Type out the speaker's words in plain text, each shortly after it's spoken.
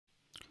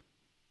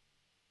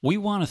We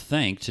want to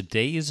thank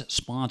today's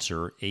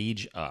sponsor,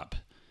 Age Up.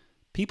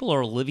 People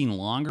are living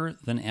longer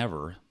than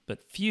ever,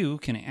 but few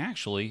can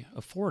actually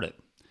afford it.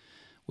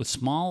 With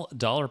small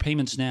dollar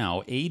payments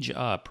now, Age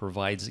Up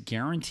provides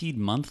guaranteed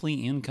monthly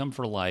income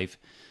for life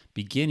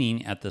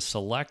beginning at the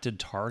selected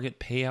target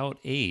payout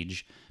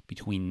age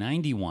between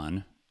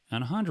 91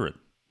 and 100.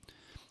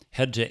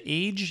 Head to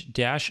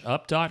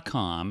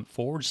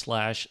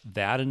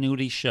age-up.com/That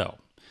Annuity Show.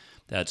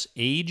 That's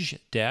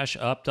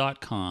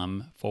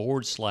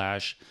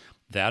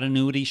age-up.com/That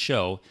Annuity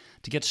Show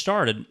to get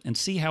started and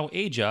see how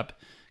Age Up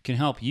can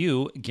help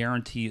you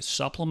guarantee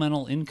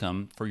supplemental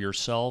income for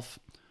yourself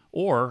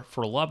or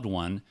for a loved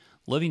one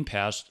living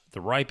past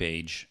the ripe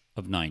age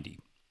of 90.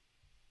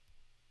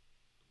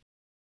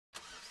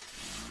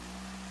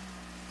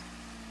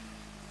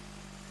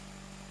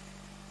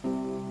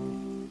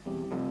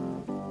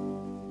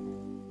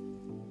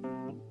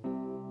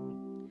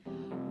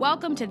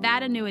 Welcome to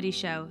That Annuity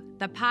Show,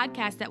 the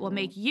podcast that will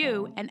make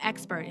you an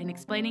expert in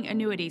explaining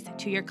annuities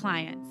to your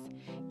clients.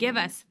 Give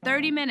us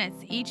 30 minutes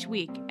each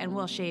week and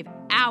we'll shave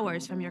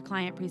hours from your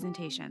client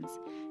presentations.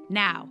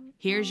 Now,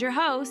 here's your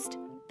host,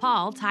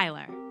 Paul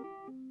Tyler.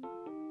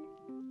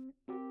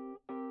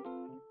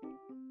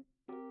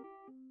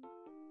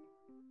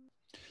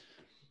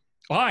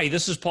 Hi,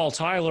 this is Paul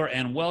Tyler,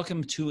 and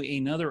welcome to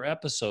another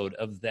episode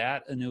of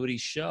That Annuity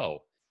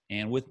Show.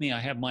 And with me, I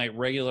have my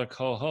regular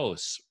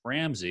co-hosts,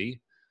 Ramsey,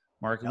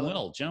 Mark, and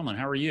Hello. Will. Gentlemen,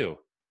 how are you?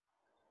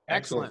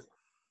 Excellent.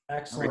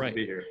 All right. To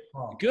be here.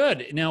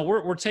 Good. Now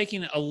we're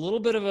taking a little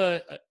bit of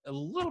a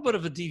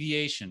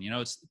deviation. You know,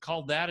 it's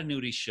called That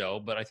Annuity Show,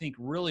 but I think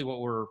really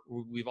what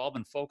we've all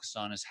been focused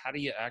on is how do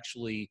you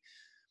actually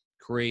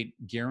create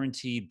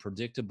guaranteed,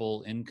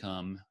 predictable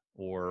income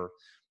or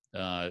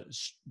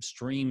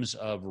streams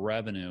of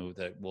revenue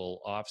that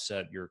will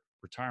offset your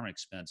retirement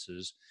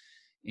expenses.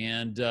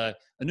 And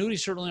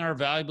annuities certainly are a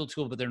valuable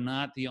tool, but they're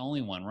not the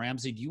only one.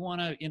 Ramsey, do you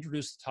want to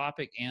introduce the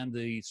topic and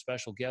the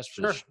special guest?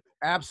 Sure,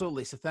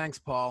 absolutely. So thanks,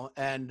 Paul.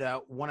 And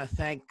want to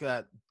thank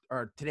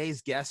our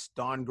today's guest,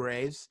 Don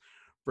Graves,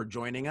 for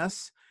joining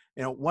us.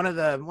 You know, one of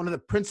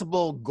the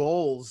principal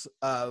goals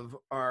of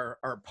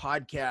our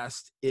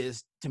podcast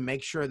is to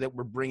make sure that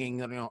we're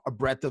bringing a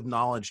breadth of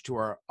knowledge to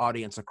our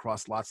audience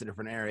across lots of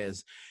different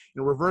areas.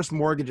 You know, reverse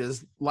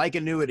mortgages, like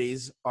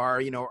annuities,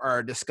 are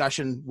a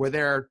discussion where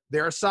there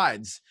are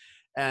sides,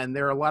 and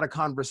there are a lot of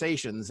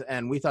conversations.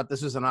 And we thought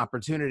this was an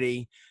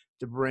opportunity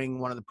to bring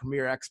one of the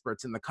premier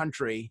experts in the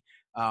country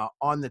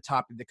on the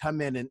topic to come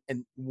in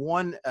and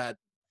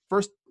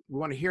first. We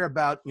want to hear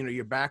about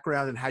your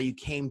background and how you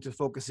came to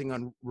focusing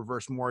on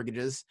reverse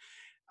mortgages,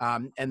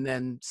 and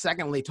then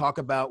secondly, talk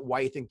about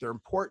why you think they're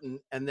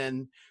important, and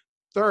then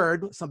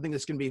third, something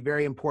that's going to be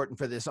very important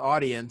for this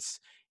audience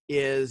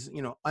is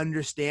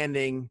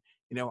understanding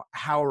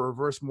how a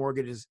reverse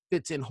mortgage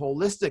fits in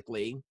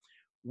holistically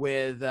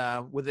with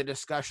a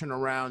discussion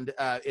around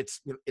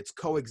its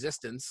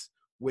coexistence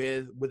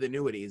with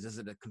annuities. Is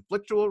it a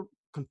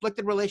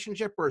conflicted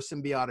relationship or a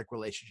symbiotic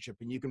relationship?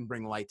 And you can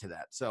bring light to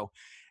that. So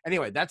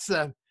anyway, that's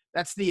the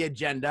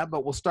agenda,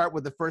 but we'll start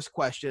with the first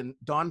question.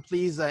 Don,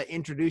 please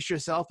introduce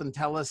yourself and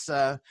tell us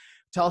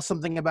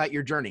something about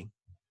your journey.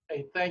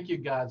 Hey, thank you,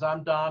 guys.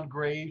 I'm Don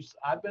Graves.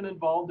 I've been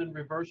involved in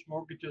reverse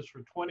mortgages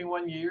for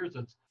 21 years.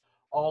 It's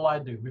all I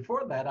do.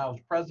 Before that, I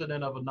was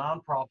president of a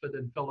nonprofit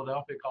in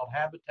Philadelphia called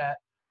Habitat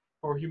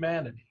for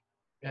Humanity.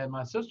 And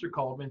my sister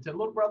called me and said,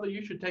 "Little brother,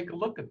 you should take a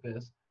look at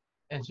this."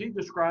 And she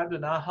described it,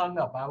 and I hung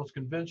up. I was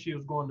convinced she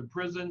was going to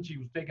prison. She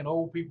was taking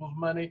old people's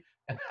money,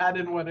 and I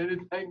didn't want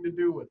anything to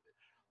do with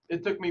it.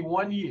 It took me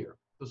 1 year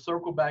to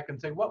circle back and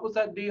say, "What was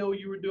that deal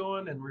you were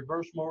doing in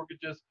reverse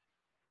mortgages?"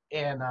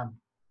 And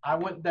I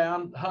went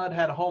down. HUD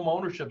had a home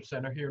ownership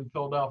center here in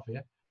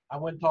Philadelphia. I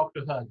went and talked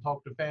to HUD,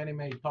 talked to Fannie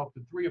Mae, talked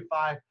to 3 or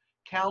 5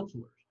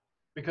 counselors.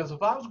 Because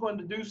if I was going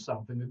to do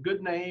something, a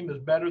good name is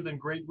better than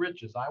great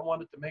riches. I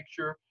wanted to make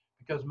sure,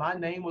 because my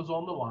name was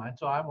on the line,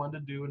 so I wanted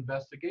to do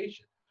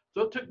investigation.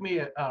 So it took me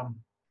a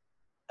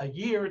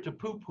year to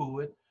poo-poo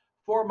it,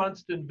 4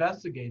 months to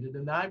investigate it.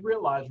 And I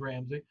realized,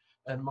 Ramsey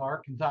and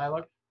Mark and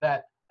Tyler,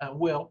 that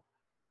Will,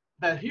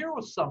 that here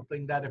was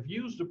something that if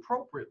used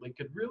appropriately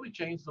could really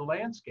change the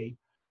landscape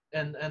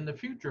and the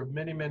future of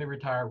many, many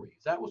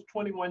retirees. That was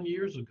 21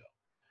 years ago.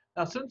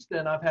 Now, since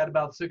then, I've had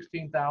about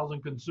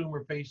 16,000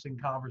 consumer-facing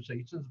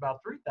conversations.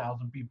 About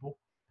 3,000 people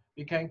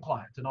became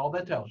clients. And all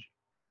that tells you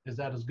is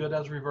that as good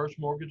as reverse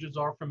mortgages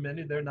are for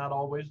many, they're not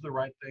always the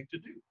right thing to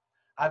do.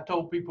 I've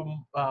told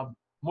people,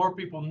 more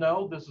people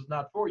know this is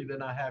not for you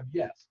than I have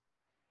yes.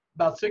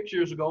 About 6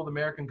 years ago, the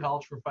American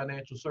College for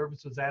Financial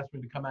Services asked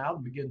me to come out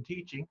and begin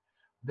teaching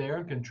there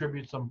and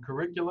contribute some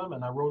curriculum.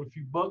 And I wrote a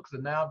few books,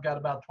 and now I've got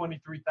about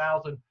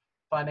 23,000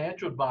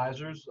 financial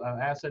advisors,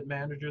 asset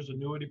managers,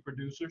 annuity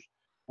producers,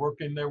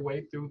 working their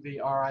way through the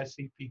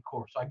RICP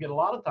course. I get a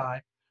lot of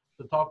time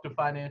to talk to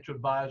financial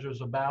advisors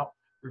about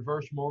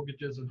reverse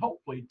mortgages and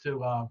hopefully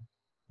to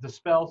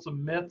dispel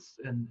some myths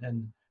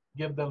and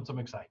give them some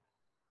excitement.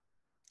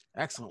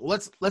 Excellent.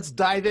 Let's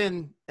dive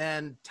in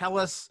and tell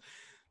us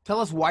Tell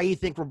us why you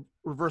think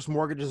reverse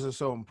mortgages are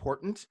so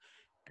important,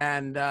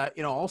 and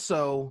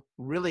also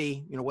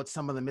really, what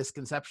some of the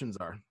misconceptions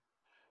are.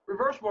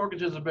 Reverse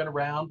mortgages have been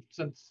around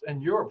since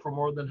in Europe for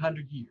more than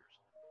 100 years.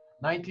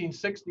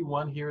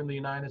 1961 here in the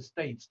United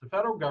States, the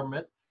federal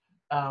government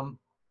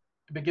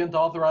began to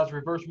authorize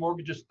reverse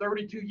mortgages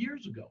 32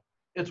 years ago.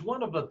 It's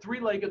one of the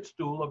three-legged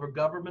stool of a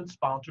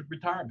government-sponsored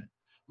retirement.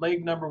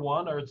 Leg number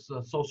one is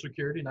Social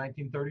Security,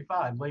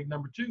 1935. Leg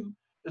number two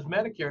is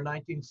Medicare,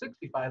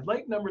 1965.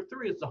 Leg number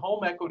three is the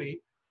home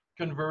equity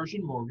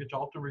conversion mortgage,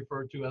 often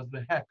referred to as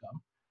the HECM,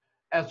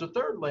 as the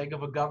third leg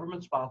of a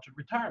government-sponsored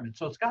retirement.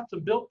 So it's got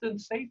some built-in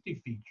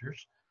safety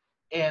features,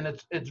 and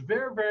it's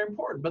very, very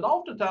important. But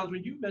oftentimes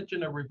when you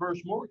mention a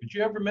reverse mortgage,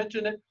 you ever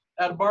mention it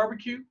at a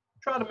barbecue?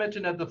 Try to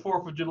mention it at the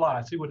 4th of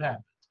July, see what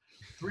happens.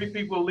 3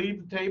 people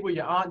leave the table,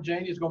 your Aunt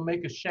Janie is gonna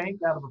make a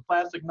shank out of a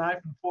plastic knife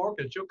and fork,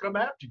 and she'll come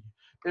after you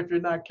if you're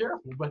not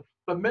careful.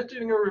 But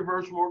mentioning a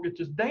reverse mortgage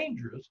is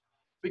dangerous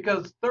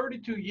because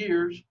 32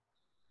 years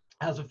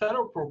as a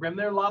federal program,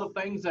 there are a lot of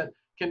things that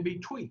can be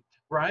tweaked,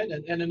 right?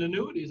 And in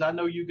annuities, I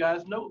know you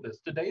guys know this.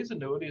 Today's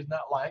annuity is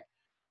not like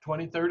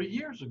 20, 30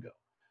 years ago.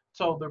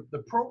 So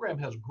the program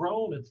has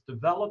grown, it's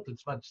developed,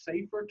 it's much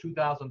safer.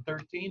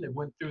 2013, it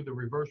went through the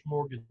Reverse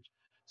Mortgage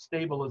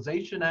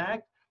Stabilization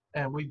Act,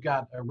 and we've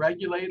got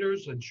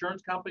regulators,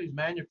 insurance companies,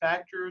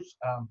 manufacturers,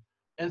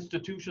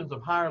 institutions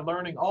of higher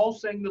learning, all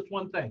saying this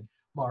one thing,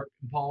 Mark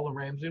and Paul and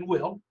Ramsey and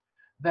Will,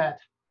 that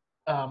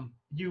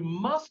you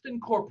must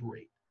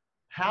incorporate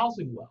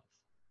housing wealth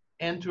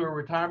into a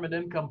retirement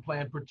income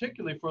plan,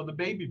 particularly for the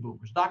baby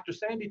boomers. Dr.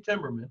 Sandy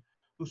Timmerman,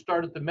 who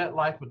started the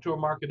MetLife Mature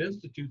Market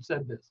Institute,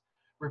 said this: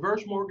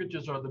 reverse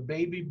mortgages are the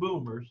baby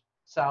boomers'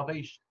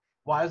 salvation.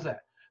 Why is that?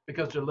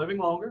 Because they're living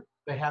longer,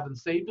 they haven't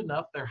saved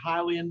enough, they're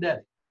highly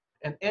indebted.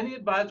 And any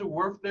advisor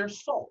worth their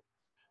salt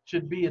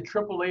should be a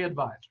AAA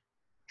advisor.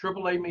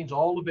 AAA means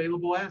all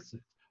available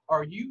assets.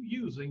 Are you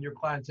using your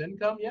client's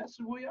income? Yes,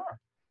 we are.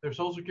 Their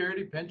Social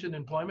Security, pension,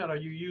 employment. Are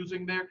you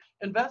using their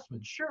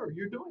investments? Sure,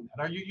 you're doing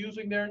that. Are you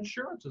using their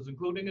insurances,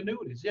 including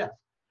annuities? Yes.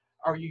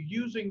 Are you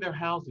using their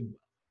housing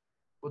wealth?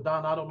 Well,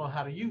 Don, I don't know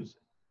how to use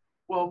it.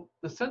 Well,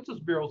 the Census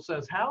Bureau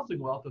says housing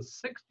wealth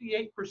is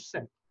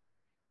 68%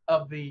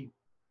 of the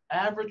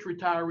average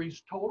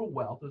retiree's total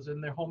wealth is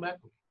in their home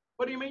equity.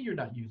 What do you mean you're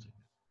not using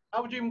it?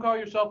 How would you even call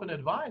yourself an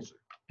advisor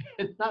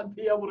and not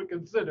be able to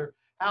consider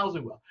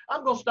housing wealth?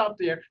 I'm going to stop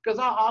there because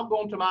I'll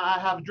go into my I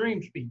Have a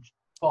Dream speech,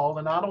 Paul,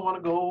 and I don't want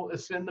to go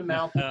ascend the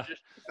mountain.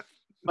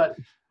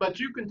 But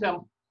you can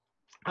tell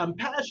I'm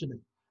passionate.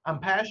 I'm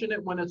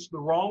passionate when it's the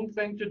wrong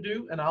thing to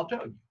do, and I'll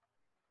tell you.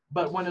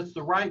 But when it's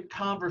the right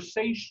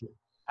conversation,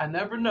 I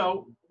never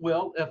know,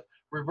 Will, if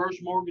reverse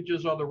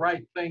mortgages are the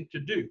right thing to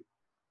do.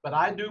 But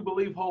I do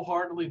believe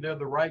wholeheartedly they're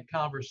the right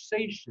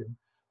conversation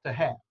to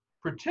have,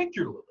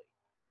 particularly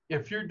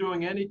if you're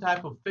doing any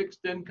type of fixed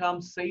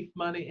income, safe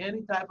money,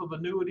 any type of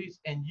annuities,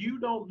 and you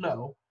don't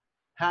know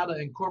how to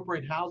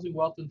incorporate housing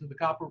wealth into the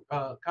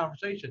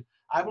conversation.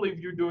 I believe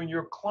you're doing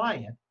your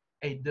client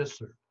a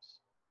disservice.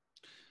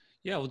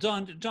 Yeah, well,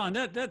 Don,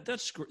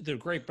 that's the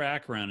great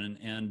background,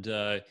 and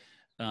at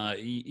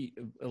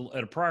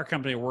a prior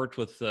company I worked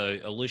with,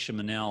 Alicia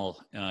Manel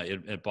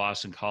at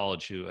Boston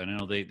College, who I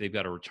know they've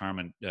got a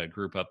retirement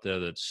group up there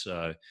that's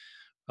a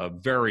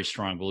very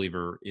strong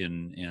believer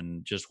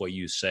in just what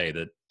you say,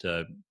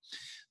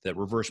 that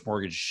reverse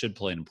mortgage should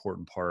play an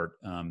important part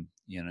in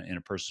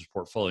a person's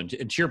portfolio.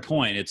 And to your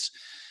point,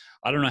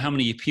 I don't know how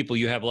many people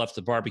you have left at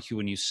the barbecue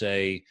when you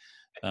say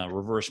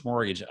reverse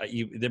mortgage.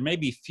 There may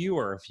be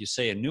fewer if you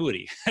say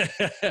annuity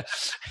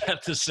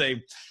at the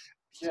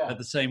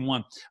same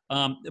one.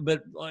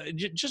 But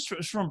just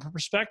from a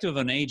perspective of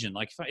an agent,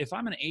 like if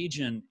I'm an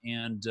agent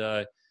and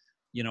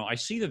I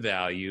see the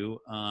value,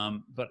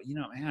 but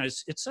man,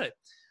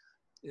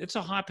 it's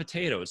a hot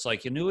potato. It's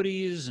like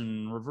annuities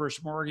and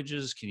reverse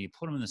mortgages. Can you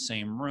put them in the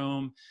same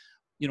room?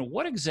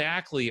 What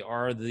exactly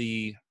are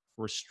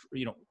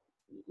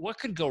what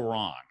could go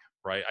wrong,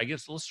 right? I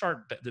guess let's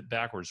start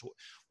backwards.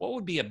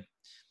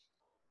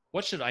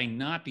 What should I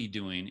not be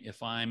doing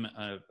if I'm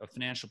a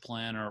financial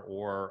planner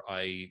or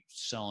I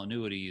sell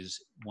annuities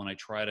when I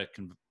try to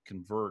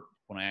convert,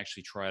 when I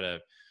actually try to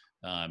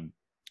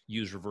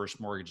use reverse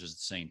mortgages at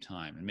the same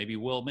time? And maybe,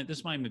 Will,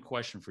 this might be a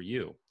question for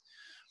you.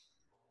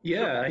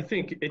 Yeah, I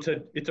think it's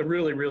a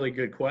really, really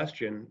good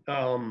question.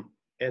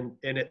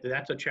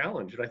 That's a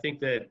challenge. And I think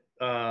that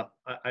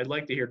I'd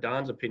like to hear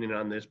Don's opinion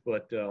on this,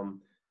 but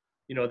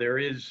there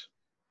is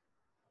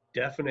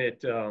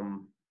definite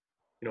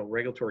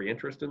regulatory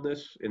interest in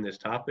this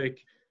topic,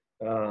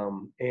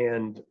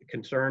 and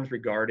concerns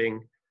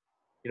regarding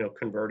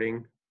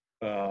converting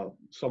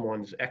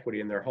someone's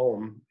equity in their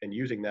home and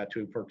using that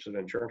to purchase an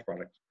insurance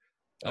product.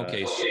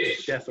 Okay,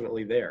 it's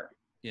definitely there.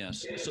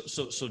 Yes.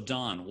 So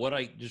Don,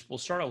 we'll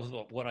start out with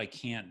what I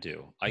can't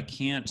do. I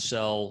can't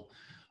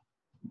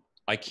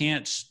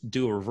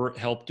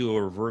help do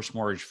a reverse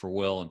mortgage for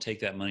Will and take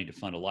that money to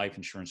fund a life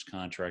insurance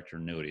contract or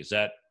annuity. Is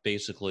that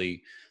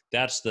basically,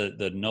 that's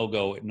the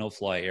no-go,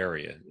 no-fly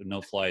area,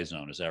 no-fly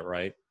zone. Is that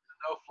right?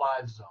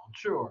 No-fly zone,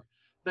 sure.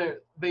 We'll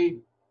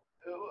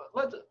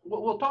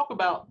talk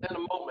about in a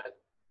moment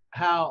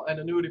how an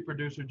annuity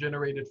producer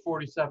generated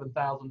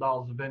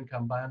 $47,000 of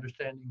income by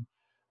understanding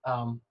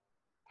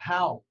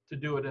how to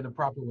do it in a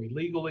proper way,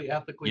 legally,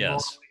 ethically, morally,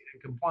 Yes.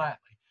 and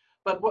compliantly.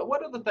 But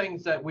what are the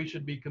things that we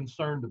should be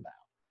concerned about?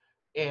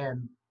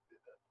 And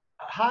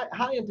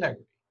high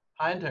integrity,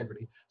 high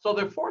integrity. So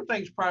there are four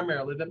things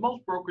primarily that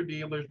most broker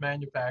dealers,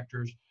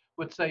 manufacturers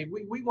would say,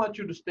 we want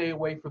you to stay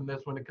away from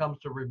this when it comes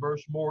to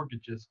reverse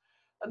mortgages.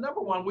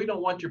 Number one, we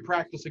don't want you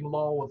practicing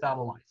law without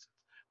a license.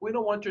 We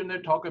don't want you in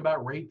there talking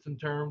about rates and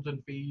terms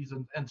and fees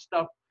and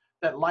stuff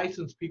that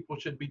licensed people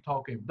should be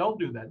talking. Don't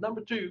do that.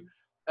 Number two,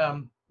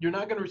 you're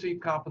not going to receive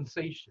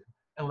compensation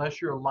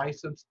unless you're a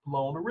licensed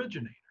loan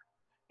originator.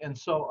 And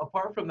so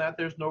apart from that,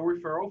 there's no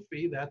referral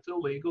fee. That's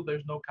illegal.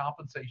 There's no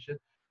compensation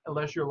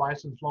unless you're a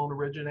licensed loan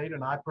originator.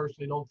 And I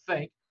personally don't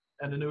think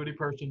an annuity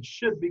person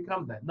should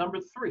become that. Number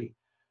three,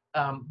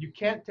 you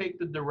can't take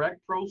the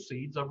direct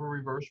proceeds of a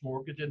reverse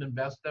mortgage and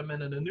invest them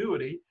in an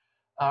annuity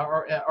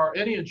or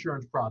any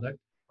insurance product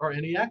or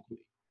any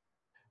equity.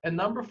 And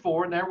number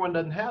four, and everyone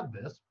doesn't have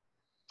this,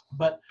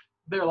 but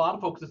there are a lot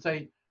of folks that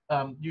say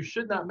you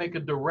should not make a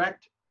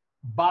direct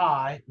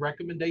buy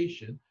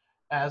recommendation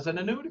as an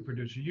annuity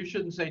producer. You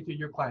shouldn't say to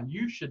your client,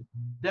 you should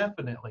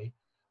definitely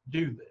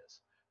do this.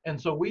 And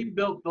so we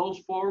built those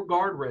four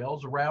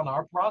guardrails around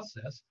our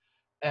process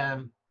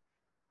and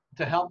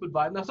to help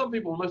advise. Now, some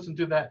people listen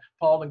to that,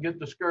 Paul, and get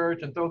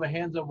discouraged and throw their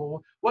hands up.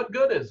 Well, what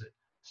good is it?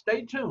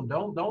 Stay tuned.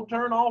 Don't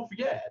turn off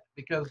yet,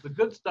 because the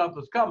good stuff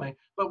is coming,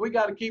 but we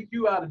got to keep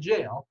you out of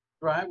jail,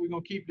 right? We're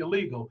going to keep you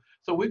legal.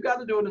 So we've got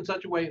to do it in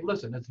such a way,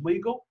 listen, it's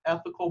legal,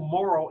 ethical,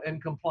 moral,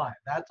 and compliant.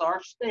 That's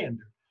our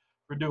standard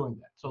for doing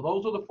that. So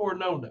those are the four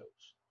no-nos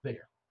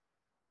there.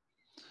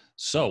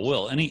 So,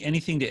 Will,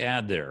 anything to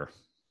add there?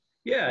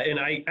 Yeah, and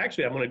I'm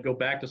going to go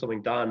back to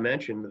something Don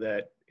mentioned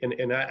that,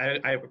 and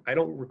I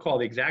don't recall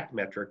the exact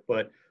metric,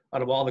 but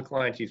out of all the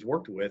clients he's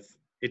worked with,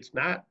 it's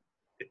not,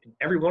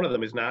 every one of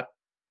them is not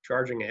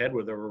charging ahead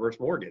with a reverse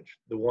mortgage.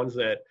 The ones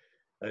that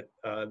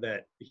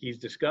he's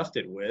discussed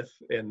it with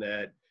and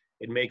that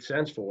it makes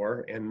sense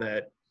for and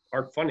that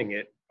aren't funding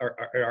it,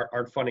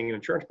 aren't funding an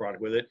insurance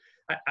product with it.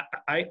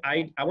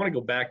 I want to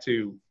go back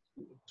to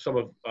some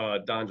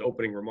of Don's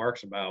opening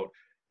remarks about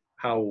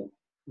how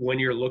when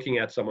you're looking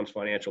at someone's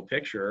financial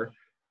picture,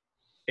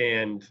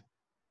 and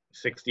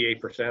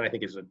 68%, I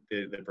think is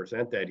the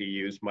percent that he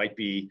used, might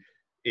be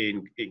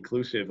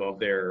inclusive of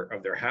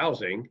their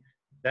housing.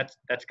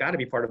 That's got to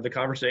be part of the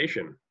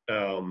conversation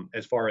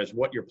as far as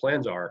what your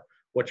plans are.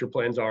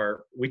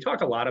 We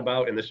talk a lot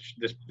about in this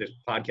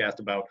podcast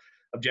about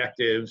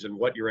objectives and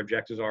what your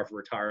objectives are for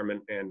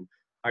retirement and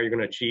how you're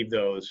going to achieve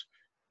those.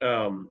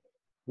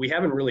 We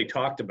haven't really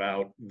talked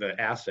about the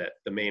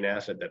main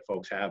asset that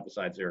folks have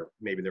besides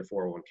maybe their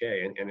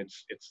 401k, and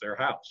it's their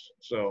house.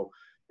 So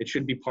it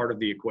should be part of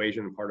the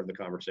equation and part of the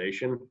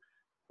conversation.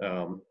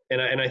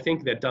 And I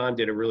think that Don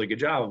did a really good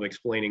job of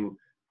explaining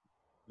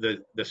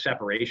the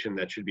separation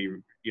that should be,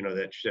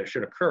 that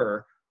should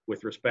occur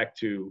with respect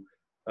to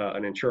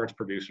an insurance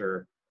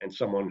producer and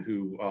someone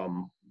who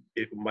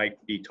it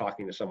might be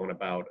talking to someone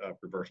about a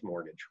reverse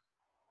mortgage.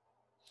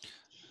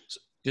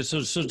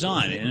 So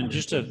Don, and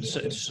just to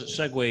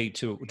segue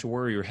to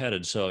where you're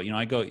headed. So,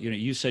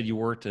 you said you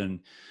worked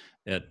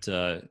at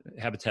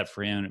Habitat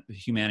for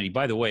Humanity.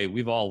 By the way,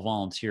 we've all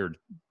volunteered,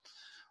 I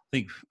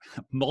think,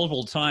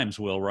 multiple times,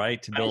 Will,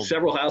 right? To build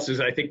several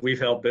houses I think we've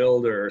helped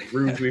build or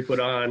roofs we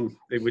put on.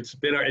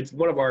 It's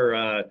one of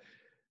our,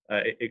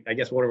 I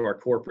guess, one of our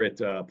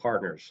corporate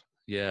partners.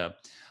 Yeah.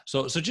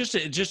 So just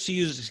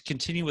to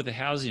continue with the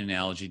housing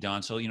analogy,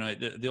 Don. So,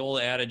 the old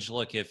adage,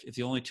 look, if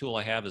the only tool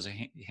I have is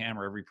a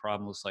hammer, every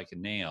problem looks like a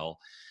nail.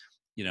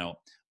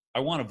 I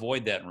want to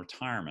avoid that in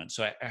retirement.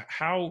 So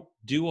how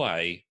do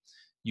I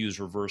use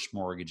reverse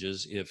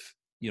mortgages if,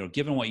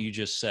 given what you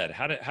just said?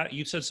 How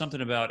you said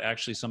something about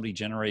actually somebody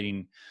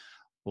generating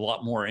a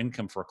lot more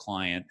income for a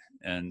client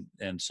and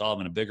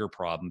solving a bigger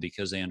problem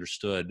because they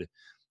understood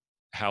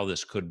how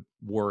this could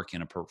work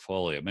in a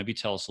portfolio. Maybe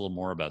tell us a little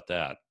more about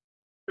that.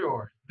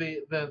 Sure.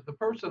 The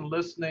person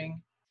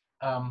listening,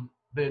 the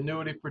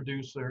annuity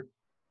producer,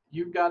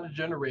 you've got to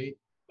generate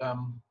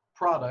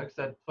products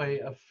that pay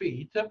a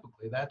fee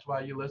typically. That's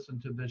why you listen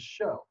to this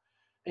show.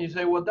 And you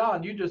say, well,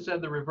 Don, you just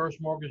said the reverse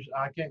mortgage,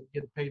 I can't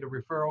get paid a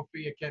referral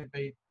fee. I can't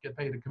get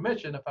paid a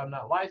commission if I'm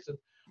not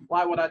licensed.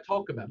 Why would I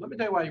talk about it? Let me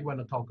tell you why you want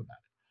to talk about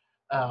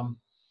it.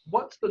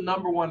 What's the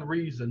number one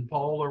reason,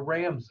 Paul or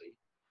Ramsey,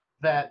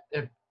 that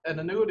if an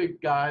annuity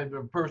guy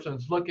or person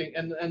is looking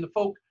and the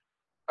folk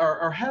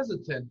are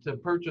hesitant to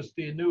purchase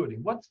the annuity,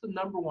 what's the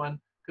number one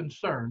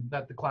concern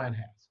that the client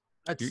has?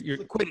 That's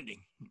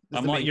liquidity.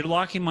 You're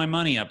locking my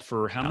money up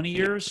for how many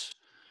years?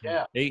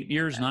 Yeah. 8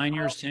 years, 9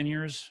 years, 10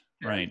 years?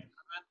 Yeah. Right.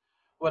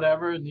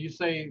 Whatever. And you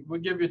say, we'll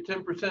give you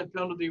 10%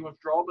 penalty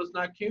withdrawal, but it's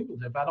not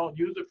cumulative. If I don't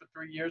use it for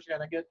 3 years,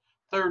 can I get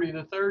 30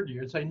 the third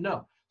year? Say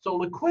no. So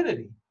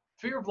liquidity,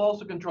 fear of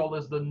loss of control,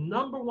 is the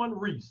number one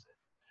reason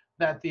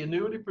that the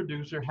annuity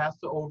producer has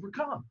to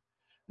overcome.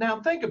 Now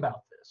think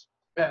about this.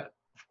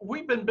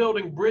 we've been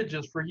building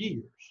bridges for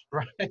years,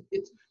 right?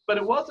 But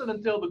it wasn't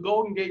until the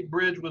Golden Gate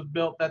Bridge was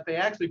built that they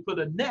actually put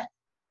a net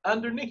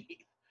underneath.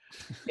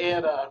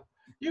 And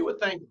you would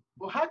think,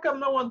 well, how come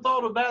no one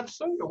thought of that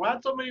sooner?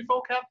 Why'd so many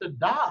folk have to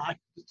die?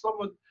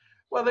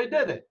 Well, they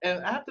did it.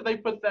 And after they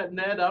put that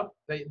net up,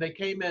 they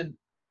came in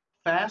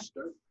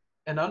faster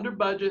and under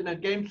budget, and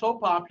it became so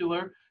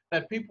popular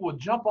that people would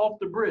jump off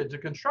the bridge. The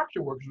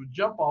construction workers would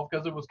jump off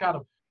because it was kind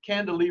of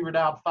cantilevered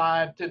out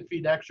 5-10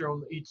 feet extra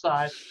on each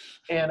side.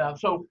 And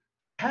so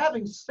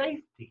having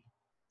safety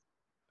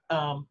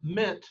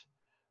meant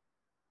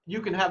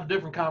you can have a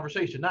different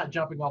conversation, not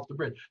jumping off the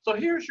bridge. So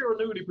here's your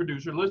annuity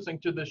producer listening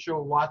to this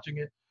show, watching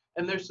it,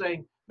 and they're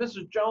saying,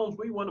 Mrs. Jones,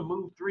 we want to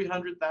move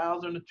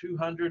 300,000 to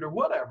 200 or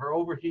whatever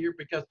over here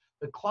because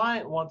the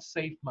client wants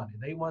safe money.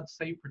 They want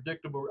safe,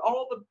 predictable,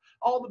 all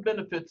the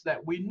benefits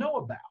that we know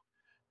about.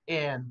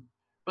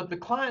 But the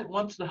client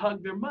wants to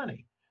hug their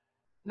money.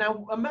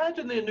 Now,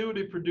 imagine the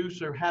annuity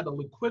producer had a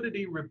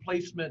liquidity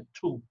replacement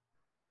tool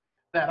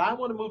that I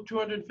want to move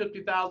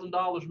 $250,000,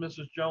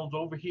 Mrs. Jones,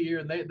 over here,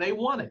 and they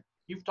want it.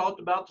 You've talked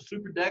about the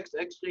SuperDex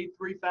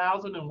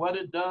XJ3000 and what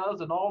it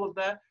does and all of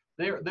that.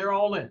 They're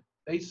all in.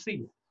 They see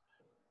it.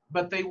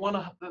 But they want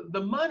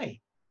the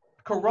money.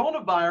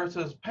 Coronavirus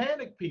has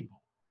panicked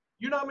people.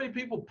 You know how many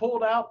people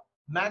pulled out,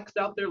 maxed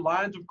out their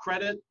lines of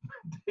credit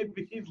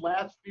these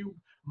last few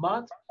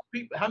months?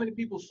 How many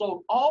people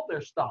sold all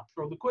their stocks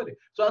for liquidity?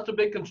 So that's a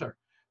big concern.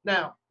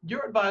 Now,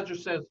 your advisor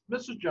says,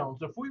 Mrs.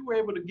 Jones, if we were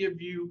able to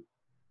give you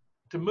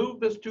to move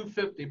this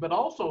 250, but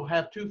also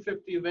have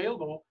 250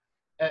 available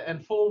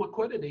and full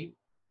liquidity,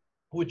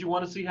 would you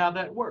want to see how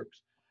that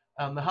works?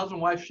 The husband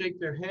and wife shake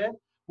their head.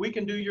 We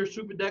can do your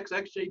SuperDex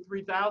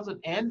XJ3000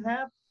 and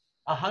have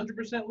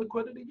 100%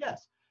 liquidity?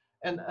 Yes.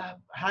 And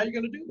how are you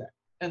going to do that?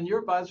 And your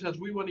advisor says,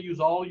 we want to use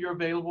all your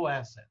available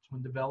assets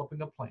when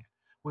developing a plan.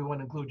 We want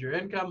to include your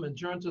income,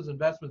 insurances,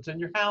 investments, and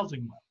your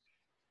housing wealth.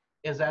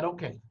 Is that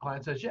okay? The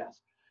client says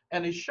yes.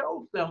 And he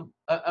shows them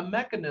a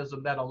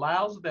mechanism that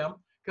allows them,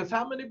 because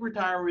how many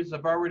retirees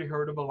have already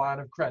heard of a line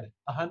of credit?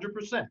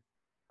 100%,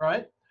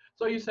 right?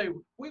 So you say,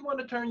 we want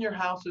to turn your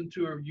house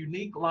into a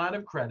unique line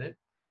of credit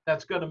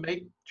that's going to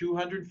make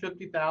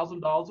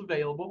 $250,000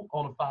 available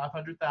on a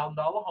 $500,000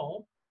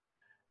 home.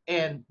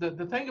 And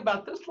the thing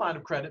about this line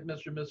of credit,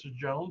 Mr. and Mrs.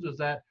 Jones, is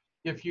that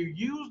if you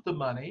use the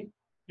money,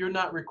 you're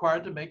not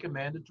required to make a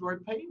mandatory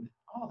payment.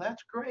 Oh,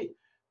 that's great.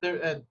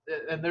 And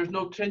there's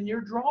no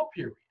 10-year draw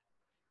period.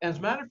 As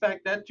a matter of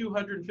fact, that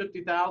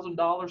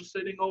 $250,000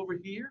 sitting over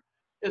here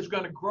is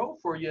going to grow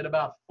for you at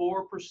about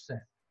 4%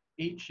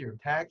 each year,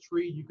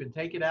 tax-free. You can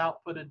take it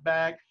out, put it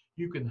back.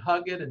 You can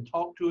hug it and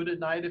talk to it at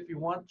night if you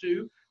want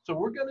to. So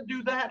we're going to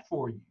do that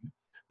for you.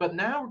 But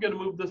now we're going to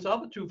move this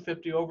other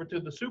 250 over to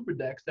the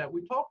SuperDex that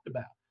we talked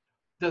about.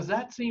 Does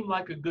that seem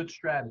like a good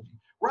strategy?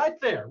 Right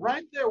there,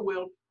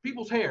 Will,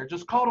 people's hair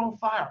just caught on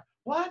fire.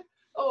 What?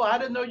 Oh, I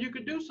didn't know you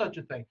could do such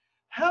a thing.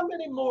 How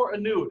many more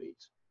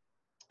annuities?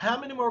 How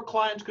many more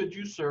clients could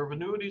you serve?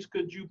 Annuities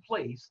could you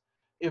place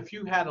if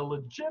you had a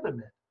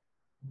legitimate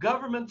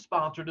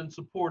government-sponsored and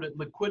supported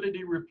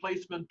liquidity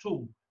replacement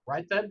tool?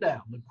 Write that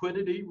down,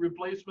 liquidity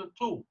replacement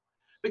tool.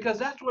 Because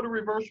that's what a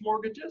reverse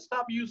mortgage is.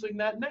 Stop using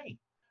that name.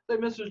 Say,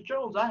 Mrs.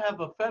 Jones, I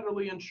have a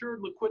federally insured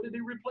liquidity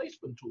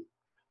replacement tool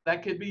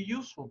that could be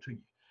useful to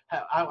you.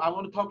 I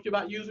want to talk to you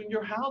about using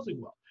your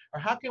housing wealth. Or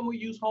how can we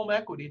use home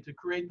equity to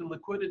create the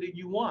liquidity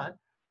you want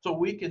so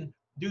we can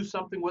do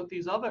something with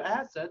these other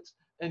assets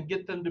and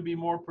get them to be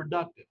more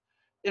productive?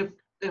 If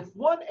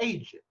one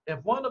agent, if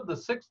one of the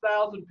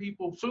 6,000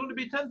 people, soon to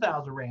be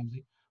 10,000,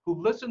 Ramsey,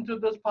 who listen to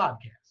this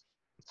podcast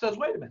says,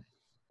 wait a minute,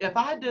 if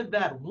I did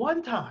that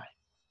one time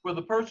where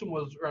the person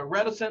was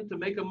reticent to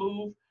make a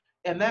move,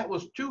 and that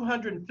was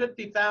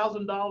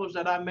 $250,000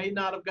 that I may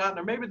not have gotten,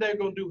 or maybe they're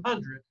going to do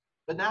 100,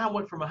 but now I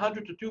went from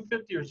 100 to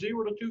 250 or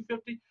 0 to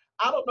 250.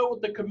 I don't know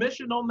what the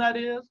commission on that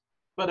is,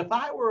 but if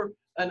I were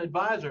an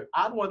advisor,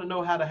 I'd want to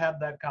know how to have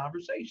that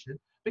conversation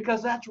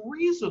because that's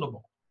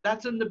reasonable.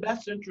 That's in the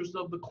best interest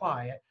of the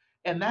client.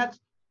 And that's,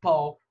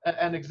 Paul,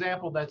 an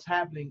example that's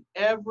happening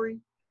every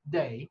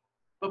day.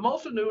 But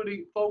most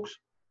annuity folks,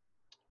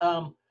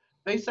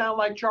 they sound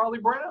like Charlie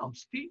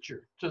Brown's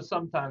teacher to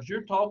sometimes.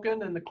 You're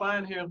talking and the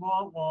client hears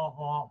wah, wah,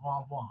 wah,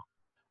 wah,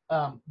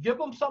 wah. Give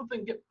them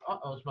something.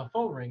 Uh-oh, it's my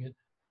phone ringing.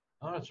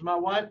 Oh, it's my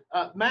wife.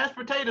 Mashed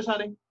potatoes,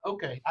 honey.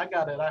 Okay, I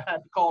got it. I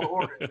had to call the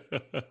order.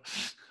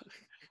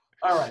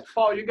 All right,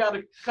 Paul, you got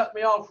to cut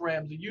me off,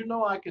 Ramsey. You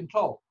know I can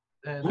talk.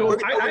 And,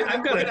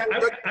 I've got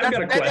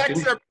a question.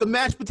 Excerpt, the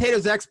mashed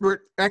potatoes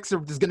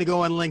excerpt is going to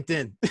go on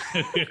LinkedIn.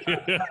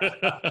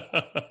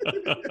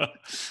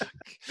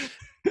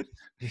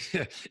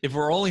 If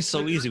we're only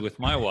so easy with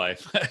my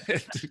wife.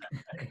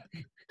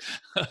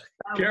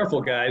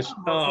 Careful, guys.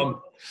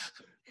 What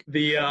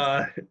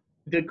I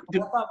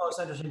thought most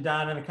interesting,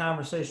 Don, in the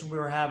conversation we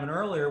were having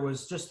earlier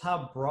was just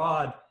how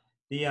broad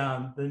the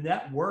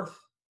net worth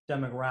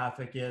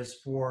demographic is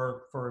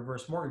for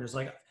reverse mortgages.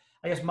 Like,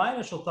 I guess my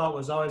initial thought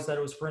was always that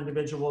it was for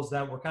individuals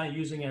that were kind of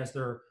using it as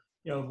their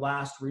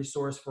last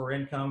resource for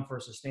income, for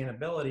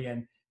sustainability.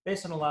 And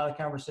based on a lot of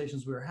the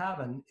conversations we were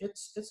having,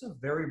 it's a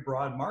very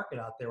broad market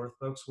out there with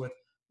folks with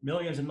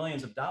millions and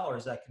millions of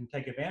dollars that can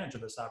take advantage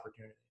of this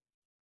opportunity.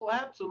 Well,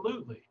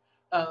 absolutely.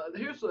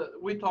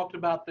 We talked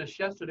about this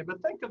yesterday,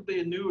 but think of the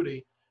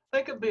annuity.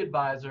 Think of the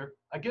advisor.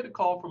 I get a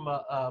call from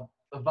a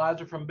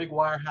advisor from a big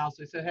wirehouse.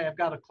 They said, hey, I've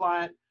got a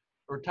client,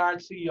 a retired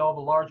CEO of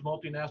a large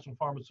multinational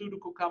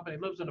pharmaceutical company,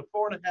 lives in a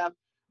 $4.5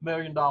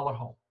 million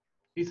home.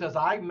 He says,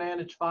 I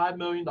manage $5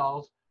 million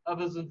of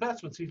his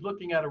investments. He's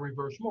looking at a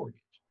reverse mortgage.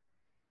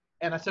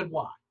 And I said,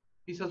 why?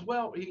 He says,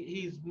 well,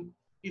 he's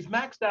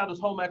maxed out his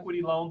home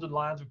equity loans and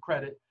lines of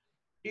credit.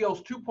 He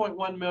owes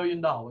 $2.1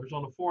 million on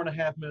a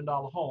 $4.5 million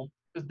home.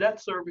 His debt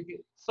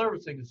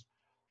servicing is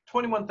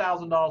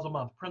 $21,000 a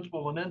month,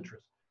 principal and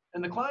interest.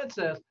 And the client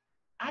says,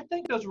 I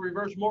think there's a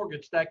reverse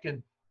mortgage that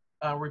can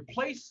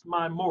replace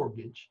my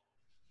mortgage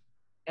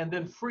and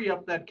then free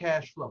up that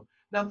cash flow.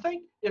 Now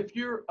think if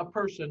you're a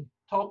person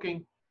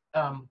talking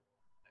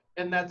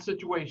in that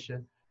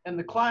situation, and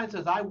the client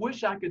says, I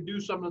wish I could do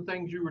some of the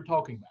things you were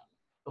talking about.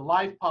 The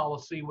life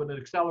policy with an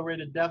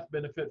accelerated death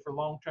benefit for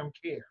long-term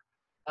care,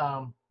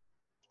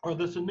 or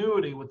this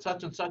annuity with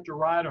such and such a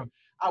rider.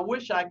 I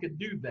wish I could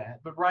do that,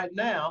 but right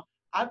now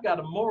I've got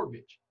a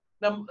mortgage.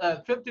 Now,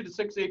 50 to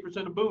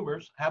 68% of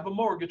boomers have a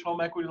mortgage,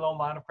 home equity loan,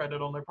 line of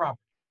credit on their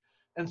property.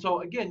 And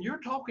so again, you're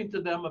talking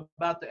to them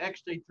about the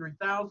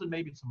XJ3000,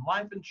 maybe some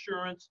life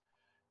insurance,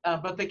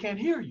 but they can't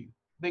hear you.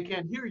 They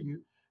can't hear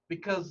you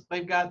because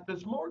they've got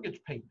this mortgage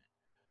payment.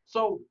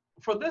 So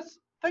for this,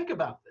 think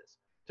about this.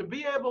 To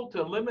be able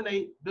to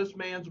eliminate this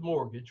man's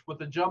mortgage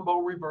with a jumbo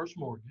reverse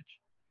mortgage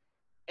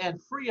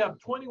and free up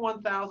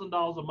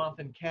 $21,000 a month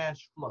in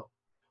cash flow.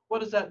 What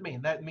does that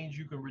mean? That means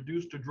you can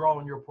reduce the draw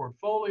on your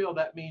portfolio.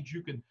 That means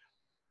you can,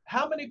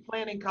 how many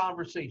planning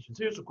conversations?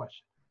 Here's the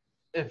question.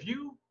 If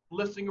you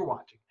listening or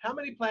watching, how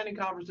many planning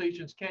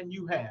conversations can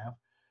you have?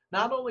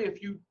 Not only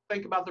if you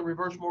think about the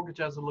reverse mortgage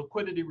as a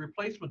liquidity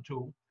replacement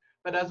tool,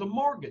 but as a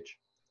mortgage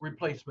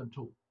replacement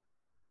tool.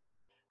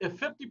 If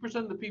 50%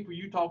 of the people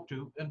you talk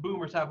to and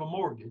boomers have a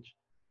mortgage,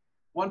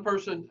 one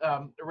person,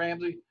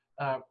 Ramsey,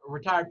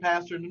 retired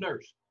pastor and a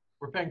nurse,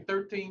 were paying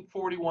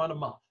 $13.41 a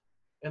month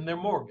in their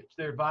mortgage.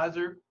 Their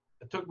advisor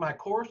took my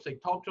course. They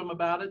talked to them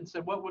about it and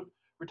said, what would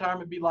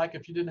retirement be like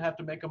if you didn't have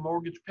to make a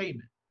mortgage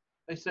payment?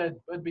 They said,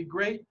 it'd be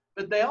great.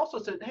 But they also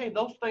said, hey,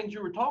 those things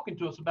you were talking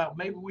to us about,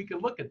 maybe we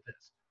could look at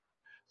this.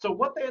 So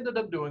what they ended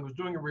up doing was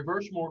doing a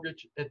reverse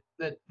mortgage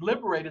that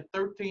liberated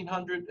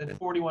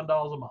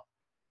 $1,341 a month.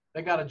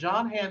 They got a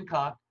John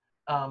Hancock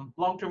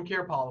long-term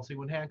care policy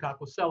when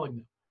Hancock was selling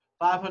them,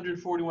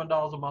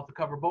 $541 a month to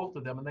cover both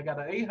of them. And they got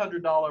an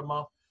 $800 a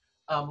month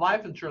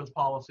life insurance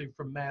policy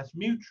from Mass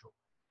Mutual.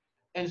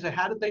 And you say,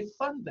 how did they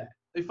fund that?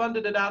 They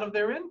funded it out of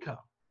their income.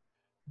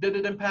 Did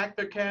it impact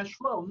their cash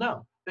flow?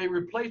 No. They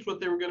replaced what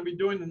they were going to be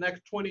doing the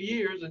next 20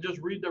 years and just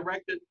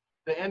redirected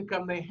the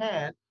income they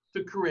had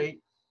to create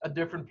a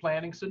different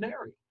planning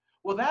scenario.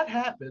 Well, that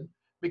happened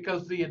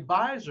because the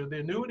advisor, the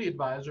annuity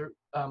advisor,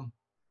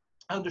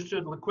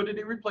 understood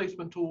liquidity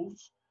replacement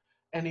tools,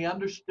 and he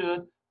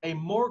understood a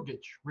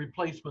mortgage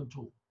replacement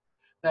tool.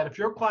 That if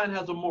your client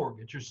has a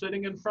mortgage, you're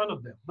sitting in front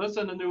of them.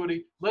 Listen,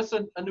 annuity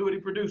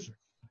producer.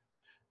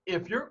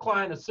 If your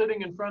client is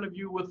sitting in front of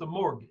you with a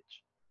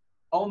mortgage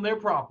on their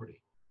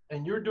property,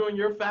 and you're doing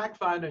your fact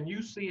find and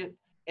you see it,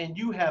 and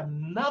you have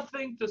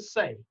nothing to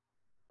say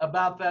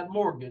about that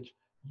mortgage,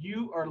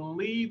 you are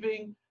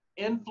leaving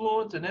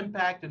influence and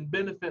impact and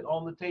benefit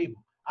on the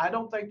table. I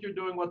don't think you're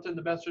doing what's in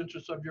the best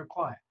interest of your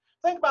client.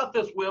 Think about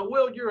this, Will.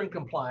 Will, you're in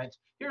compliance.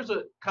 Here's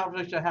a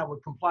conversation I have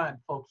with compliant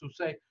folks who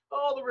say,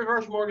 oh, the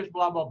reverse mortgage,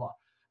 blah, blah, blah.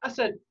 I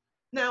said,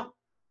 now,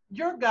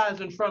 your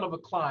guy's in front of a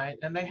client,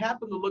 and they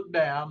happen to look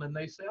down, and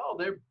they say, oh,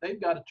 they've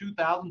got a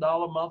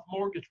 $2,000 a month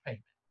mortgage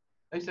payment.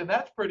 They say,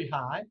 that's pretty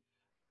high.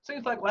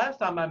 Seems like last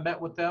time I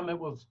met with them, it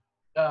was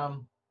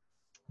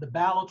the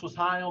balance was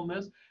high on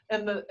this.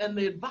 And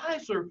the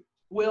advisor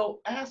will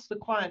ask the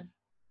client,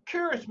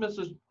 curious,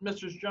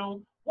 Mrs.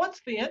 Jones,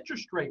 what's the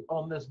interest rate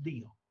on this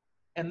deal?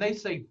 And they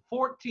say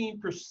 14%.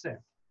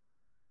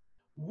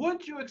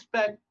 Would you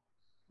expect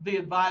the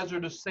advisor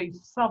to say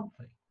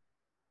something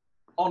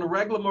on a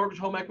regular mortgage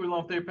home equity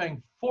loan if they're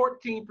paying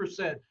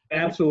 14%?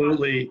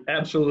 Absolutely.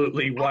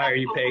 Why are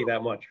you paying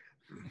that much?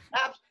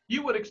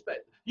 You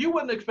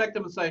wouldn't expect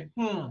them to say,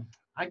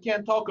 I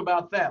can't talk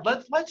about that.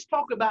 Let's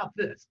talk about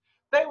this.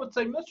 They would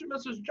say, Mr. and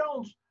Mrs.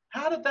 Jones,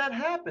 how did that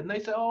happen? They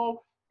say,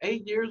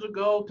 8 years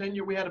ago, 10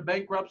 years, we had a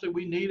bankruptcy.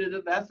 We needed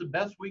it. That's the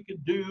best we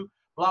could do,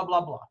 blah,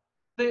 blah, blah.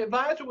 The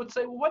advisor would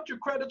say, well, what's your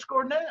credit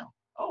score now?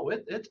 Oh,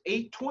 it's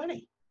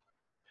 820.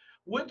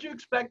 Would you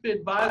expect the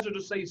advisor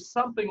to say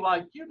something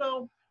like,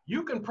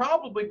 you can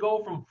probably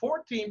go from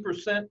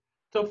 14%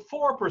 to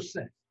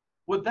 4%.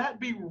 Would that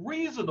be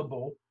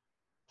reasonable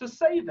to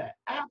say that?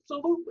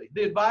 Absolutely.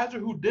 The advisor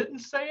who didn't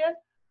say it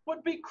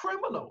would be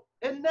criminal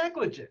and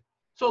negligent.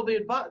 So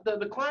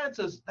the client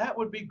says, that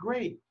would be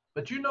great.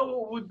 But you know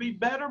what would be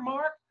better,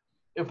 Mark?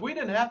 If we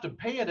didn't have to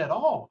pay it at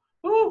all.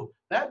 Ooh,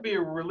 that'd be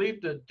a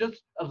relief to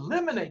just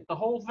eliminate the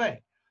whole thing.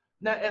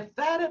 Now, if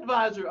that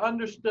advisor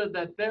understood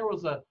that there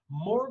was a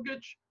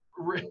mortgage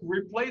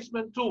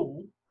replacement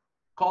tool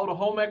called a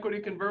home equity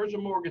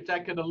conversion mortgage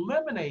that could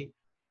eliminate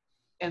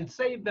and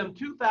save them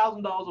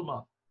 $2,000 a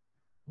month,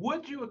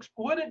 would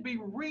it be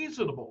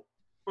reasonable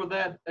for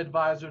that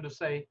advisor to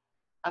say,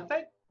 I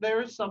think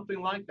there is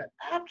something like that?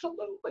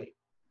 Absolutely.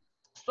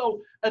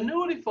 So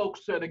annuity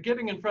folks that are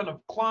getting in front of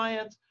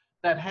clients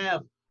that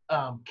have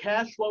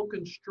cash flow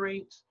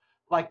constraints,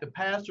 like the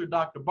pastor,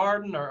 Dr.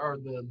 Barton, or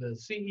the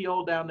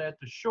CEO down there at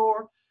the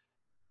shore,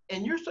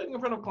 and you're sitting in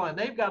front of a client,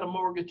 they've got a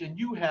mortgage and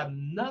you have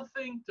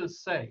nothing to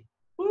say.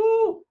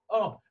 Woo!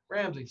 Oh,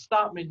 Ramsey,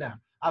 stop me now.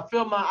 I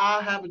feel my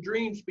I have a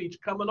dream speech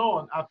coming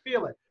on. I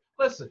feel it.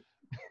 Listen,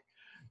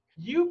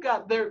 you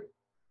got there.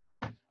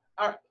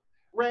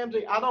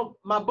 Ramsey,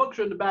 my books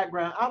are in the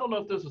background. I don't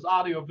know if this is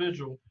audio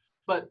visual,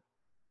 but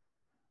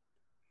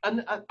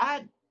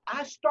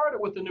I started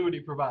with annuity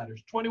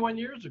providers 21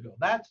 years ago.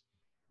 That's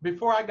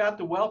before I got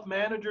to wealth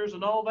managers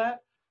and all that.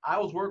 I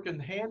was working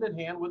hand in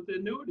hand with the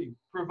annuity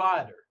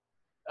provider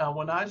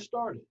when I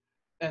started.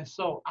 And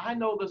so I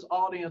know this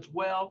audience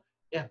well.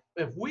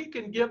 If we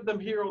can give them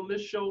here on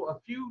this show a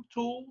few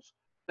tools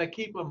that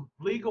keep them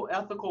legal,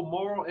 ethical,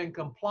 moral, and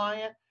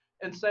compliant,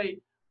 and say,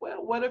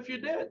 well, what if you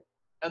did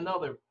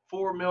another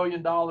 $4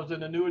 million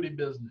in annuity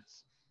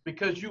business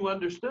because you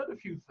understood a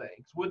few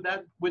things?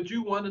 Would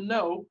you want to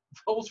know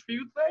those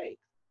few things?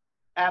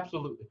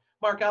 Absolutely.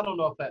 Mark, I don't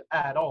know if that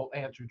at all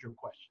answered your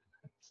question.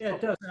 Yeah,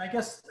 it does. And I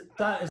guess,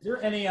 Don, is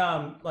there any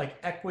like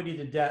equity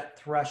to debt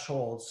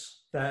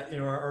thresholds that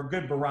are a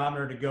good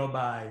barometer to go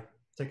by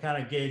to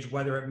kind of gauge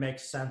whether it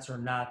makes sense or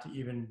not to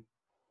even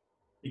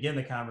begin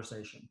the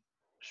conversation?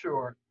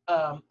 Sure.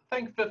 I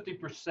think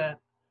 50%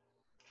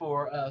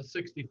 for a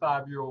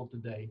 65-year-old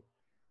today.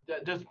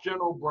 Just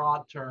general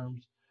broad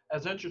terms.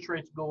 As interest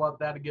rates go up,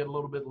 that'll get a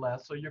little bit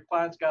less. So your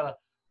client's got a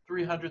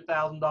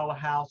 $300,000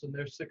 house and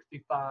they're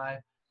 65. I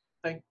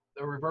think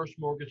the reverse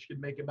mortgage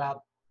could make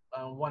about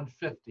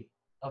 150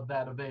 of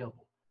that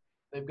available.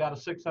 They've got a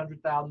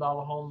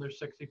 $600,000 home, they're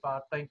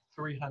 65, think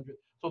 300.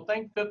 So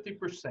think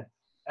 50%.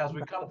 As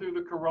we come through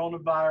the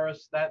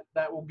coronavirus, that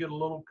will get a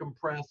little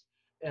compressed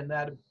and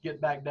that'll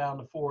get back down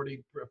to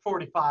 45%,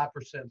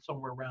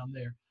 somewhere around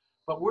there.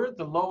 But we're at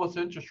the lowest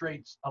interest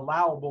rates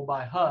allowable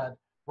by HUD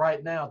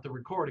right now at the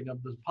recording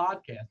of this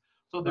podcast.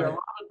 So there are a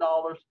lot of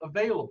dollars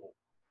available.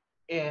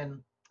 And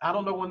I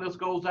don't know when this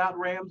goes out,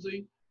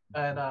 Ramsey,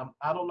 and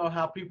I don't know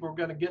how people are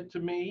going to get to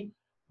me,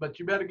 but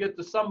you better get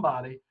to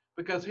somebody,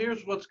 because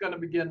here's what's going to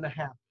begin to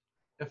happen.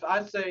 If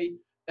I say,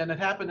 and it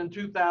happened in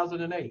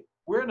 2008,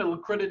 we're in a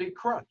liquidity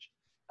crunch.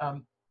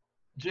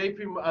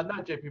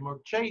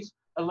 Chase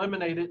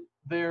eliminated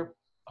their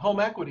home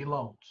equity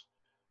loans.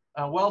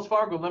 Wells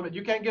Fargo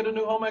you can't get a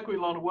new home equity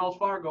loan at Wells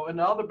Fargo, and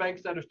the other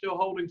banks that are still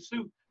holding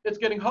suit, it's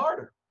getting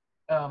harder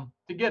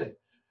to get it.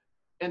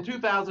 In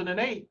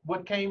 2008,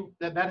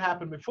 that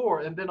happened before,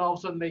 and then all of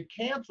a sudden they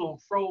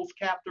canceled, froze,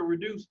 capped, or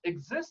reduced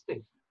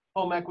existing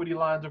home equity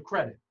lines of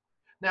credit.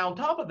 Now, on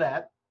top of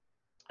that,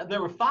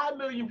 there were 5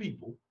 million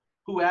people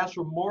who asked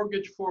for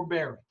mortgage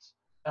forbearance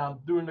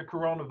during the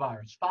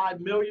coronavirus.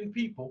 5 million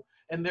people,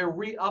 and they're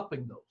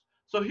re-upping those.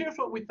 So here's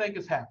what we think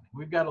is happening.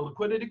 We've got a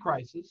liquidity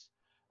crisis.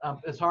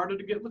 It's harder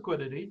to get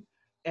liquidity.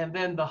 And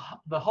then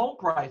the home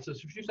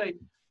crisis, if you say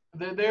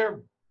they're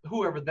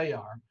whoever they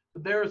are,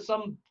 there is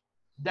some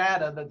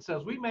data that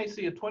says we may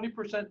see a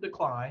 20%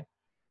 decline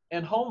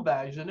in home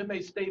values, and it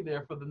may stay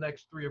there for the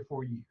next 3 or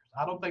 4 years.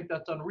 I don't think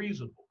that's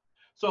unreasonable.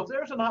 So if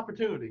there's an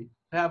opportunity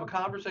to have a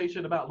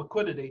conversation about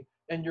liquidity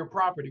in your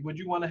property, would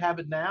you want to have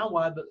it now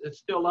while it's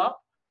still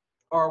up,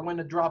 or when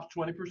it drops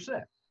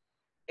 20%?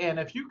 And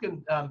if you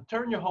can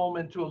turn your home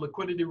into a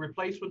liquidity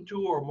replacement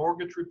tool or a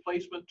mortgage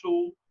replacement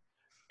tool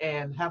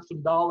and have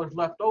some dollars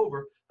left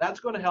over, that's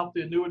going to help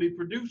the annuity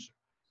producer.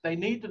 They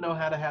need to know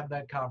how to have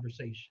that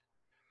conversation.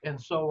 And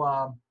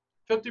so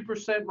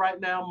 50% right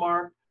now,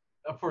 Mark,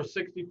 for a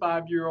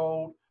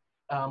 65-year-old.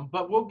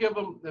 But we'll give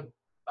them,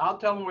 I'll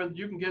tell them whether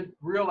you can get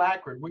real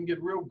accurate. We can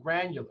get real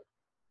granular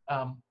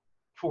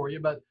for you,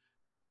 but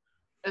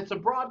it's a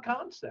broad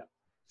concept.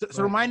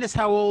 So remind us,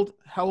 how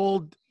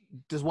old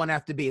does one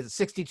have to be? Is it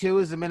 62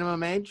 is the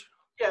minimum age?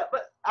 Yeah,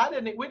 but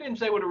we didn't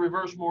say what a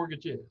reverse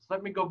mortgage is.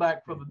 Let me go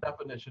back for the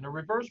definition. A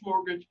reverse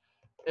mortgage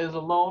is a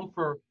loan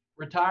for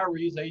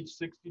retirees age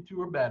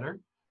 62 or better.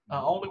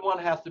 Only one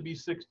has to be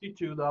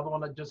 62. The other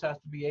one just has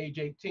to be age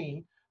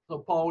 18. So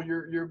Paul,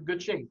 you're in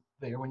good shape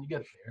there when you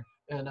get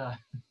there. And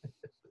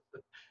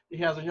he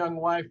has a young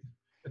wife.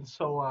 And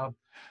so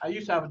I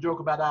used to have a joke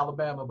about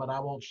Alabama, but I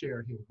won't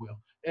share it here, Will.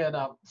 And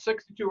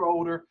 62 or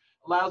older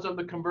allows them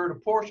to convert a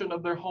portion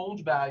of their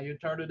home's value,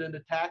 turn it into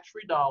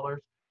tax-free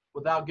dollars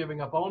without giving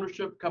up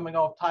ownership, coming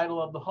off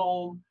title of the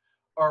home,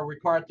 or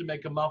required to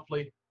make a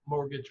monthly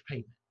mortgage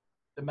payment.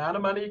 The amount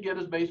of money you get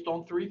is based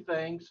on 3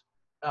 things: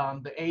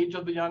 the age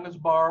of the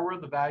youngest borrower,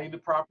 the value of the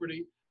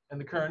property, and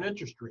the current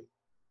interest rate.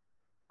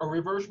 A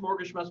reverse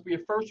mortgage must be a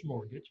first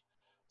mortgage,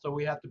 so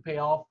we have to pay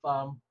off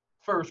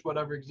first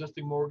whatever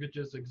existing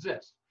mortgages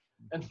exist.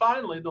 And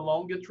finally, the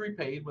loan gets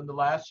repaid when the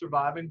last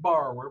surviving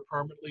borrower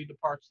permanently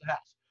departs the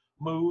house,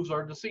 moves,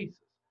 or deceases.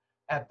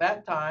 At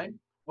that time,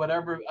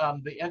 whatever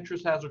the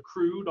interest has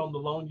accrued on the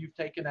loan you've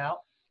taken out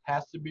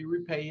has to be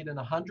repaid, and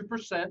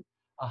 100%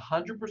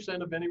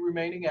 of any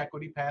remaining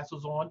equity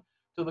passes on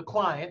to the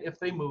client if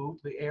they move,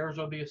 the heirs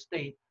or the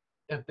estate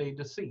if they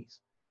decease.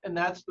 And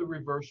that's the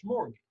reverse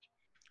mortgage.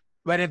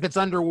 But if it's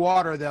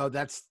underwater, though,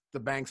 that's the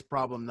bank's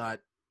problem, not.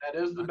 That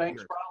is the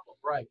bank's yours. problem,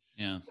 right?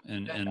 Yeah,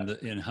 and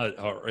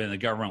the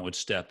government would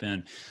step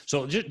in.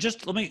 So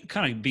just let me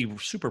kind of be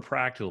super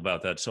practical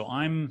about that. So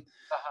I'm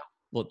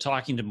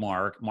talking to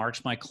Mark.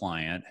 Mark's my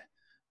client.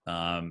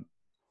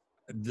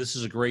 This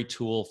is a great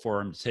tool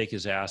for him to take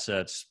his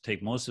assets,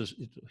 take most of his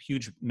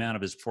huge amount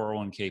of his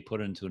 401k,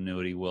 put it into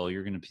annuity. Well,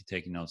 you're going to be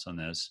taking notes on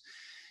this,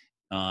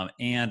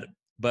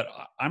 but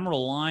I'm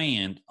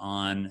reliant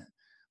on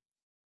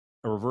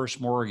a reverse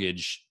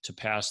mortgage to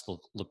pass the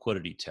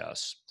liquidity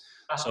tests.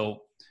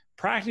 So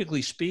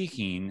practically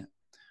speaking,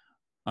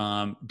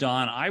 Don,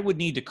 I would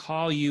need to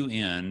call you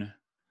in,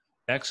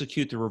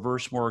 execute the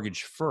reverse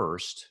mortgage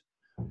first,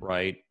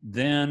 right?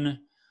 Then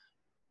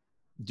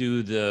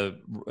do the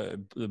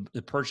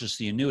purchase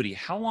the annuity.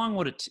 How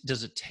long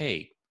does it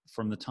take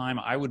from the time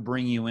I would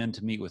bring you in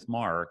to meet with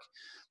Mark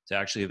to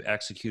actually have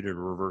executed a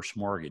reverse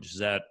mortgage? Is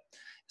that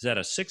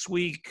a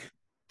 6-week,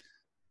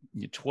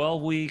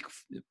 12-week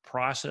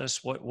process?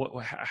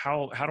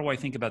 How do I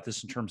think about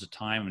this in terms of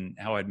time and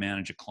how I'd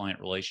manage a client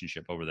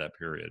relationship over that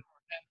period?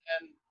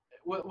 And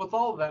with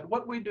all of that,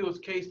 what we do is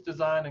case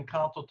design and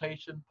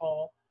consultation,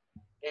 Paul.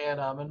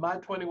 And in my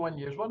 21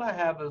 years, what I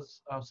have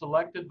is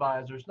select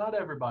advisors, not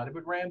everybody,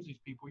 but Ramsey's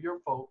people, your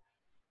folk,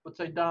 would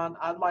say, Don,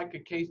 I'd like a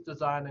case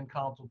design and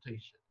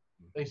consultation.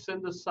 They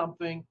send us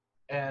something,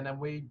 and then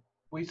we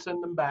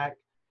send them back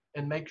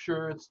and make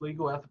sure it's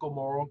legal, ethical,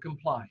 moral, and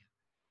compliant.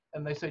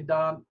 And they say,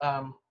 Don,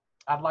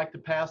 I'd like to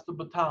pass the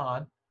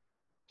baton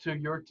to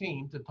your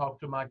team to talk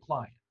to my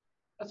client.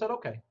 I said,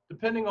 okay,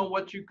 depending on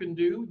what you can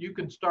do, you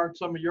can start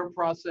some of your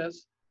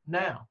process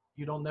now.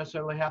 You don't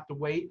necessarily have to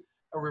wait.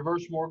 A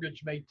reverse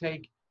mortgage may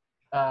take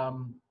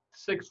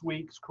 6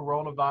 weeks,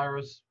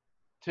 coronavirus,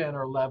 10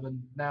 or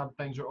 11. Now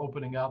things are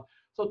opening up.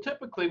 So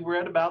typically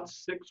we're at about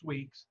 6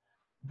 weeks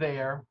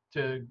there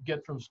to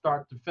get from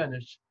start to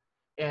finish.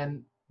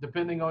 And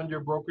depending on your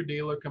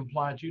broker-dealer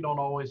compliance, you don't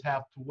always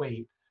have to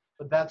wait.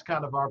 But that's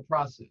kind of our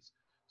process.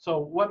 So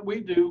what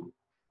we do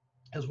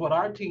is what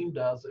our team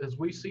does is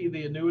we see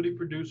the annuity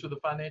producer, the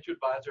financial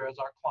advisor, as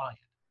our client.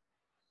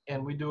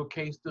 And we do a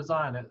case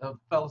design. A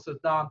fellow says,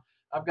 Don,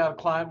 I've got a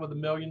client with $1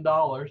 million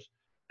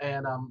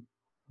and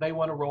they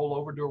want to roll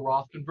over to a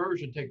Roth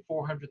conversion, take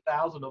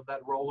 400,000 of that,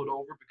 roll it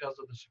over because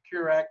of the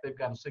Secure Act. They've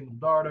got a single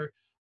daughter,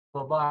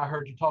 blah, blah. I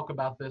heard you talk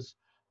about this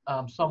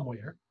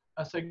somewhere.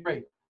 I say,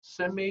 great,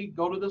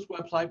 go to this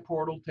website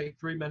portal, take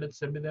 3 minutes,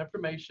 send me the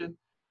information,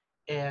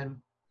 and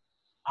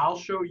I'll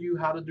show you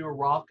how to do a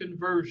Roth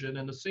conversion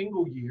in a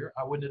single year.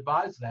 I wouldn't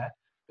advise that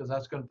because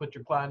that's going to put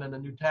your client in a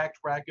new tax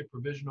bracket,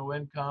 provisional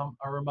income,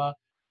 IRMA,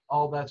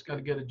 all that's going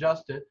to get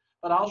adjusted.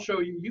 But I'll show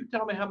you, you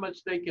tell me how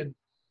much they can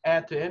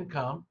add to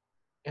income.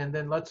 And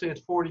then let's say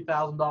it's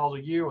 $40,000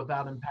 a year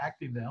without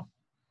impacting them.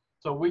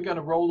 So we're going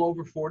to roll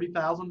over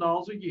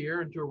 $40,000 a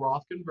year into a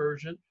Roth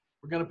conversion.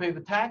 We're going to pay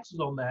the taxes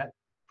on that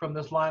from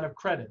this line of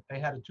credit. They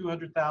had a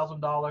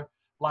 $200,000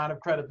 line of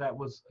credit that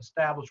was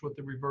established with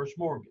the reverse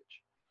mortgage.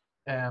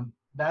 And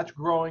that's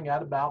growing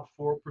at about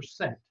 4%.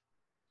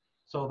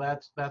 So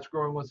that's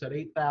growing, what's that,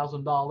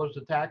 $8,000.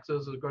 The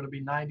taxes are going to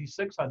be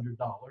 $9,600,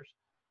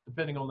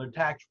 depending on their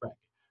tax bracket.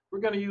 We're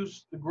going to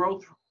use the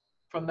growth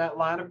from that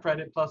line of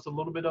credit plus a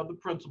little bit of the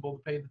principal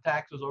to pay the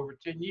taxes over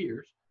 10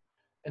 years.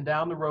 And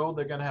down the road,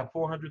 they're going to have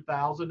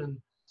 $400,000. And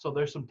so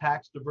there's some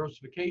tax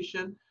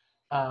diversification.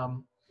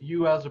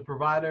 You as a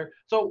provider.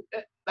 So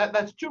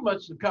that's too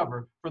much to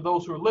cover for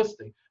those who are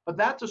listening. But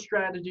that's a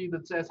strategy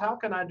that says, how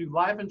can I do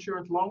life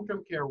insurance,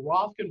 long-term care,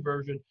 Roth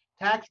conversion,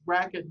 tax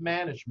bracket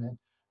management,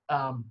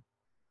 and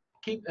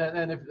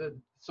if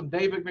some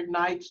David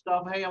McKnight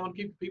stuff, hey, I want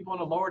to keep people in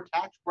a lower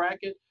tax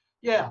bracket.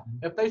 Yeah,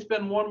 if they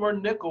spend one more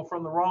nickel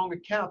from the wrong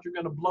account, you're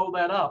going to blow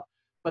that up.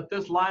 But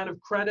this line of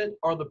credit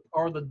or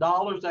the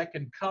dollars that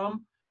can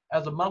come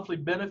as a monthly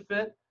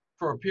benefit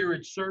for a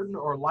period certain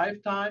or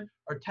lifetime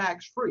are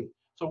tax-free.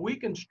 So we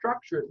can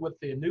structure it with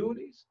the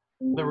annuities,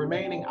 the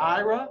remaining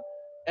IRA,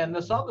 and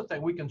this other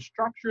thing. We can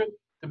structure it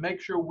to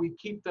make sure we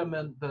keep them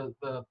in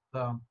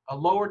a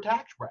lower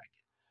tax bracket.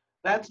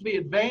 That's the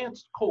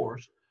advanced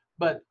course.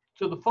 But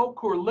to the folk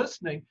who are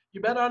listening,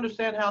 you better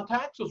understand how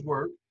taxes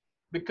work,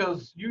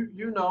 because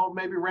you know,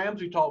 maybe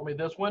Ramsey taught me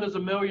this. When is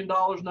 $1 million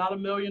not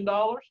 $1 million?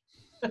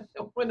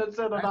 When it's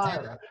in an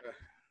IRA.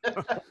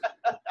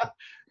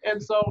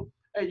 And so,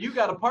 hey, you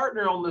got a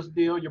partner on this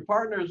deal. Your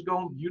partner is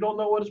you don't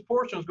know what his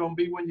portion is going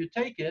to be when you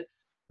take it.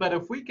 But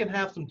if we can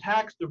have some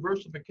tax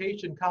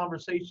diversification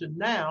conversation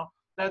now,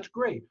 that's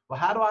great. Well,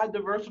 how do I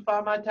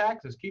diversify my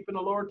taxes? Keeping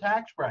a lower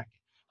tax bracket.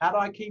 How do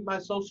I keep my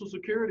Social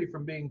Security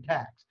from being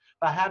taxed?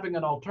 By having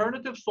an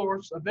alternative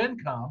source of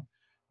income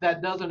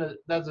that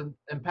doesn't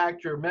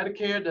impact your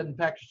Medicare, doesn't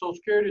impact your Social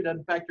Security, doesn't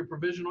impact your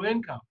provisional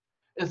income.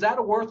 Is that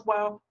a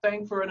worthwhile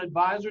thing for an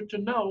advisor to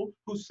know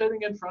who's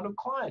sitting in front of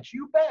clients?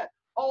 You bet,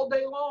 all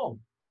day long.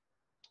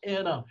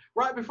 And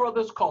right before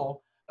this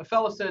call, a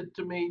fellow said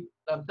to me,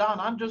 Don,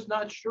 I'm just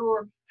not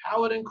sure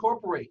how it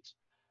incorporates.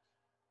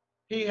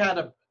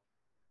 I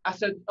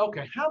said,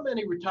 okay, how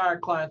many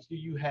retired clients do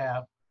you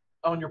have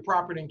on your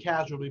property and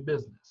casualty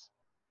business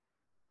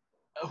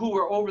who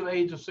are over the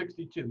age of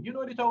 62? You know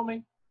what he told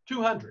me?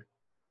 200.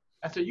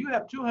 I said, you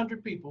have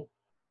 200 people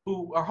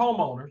who are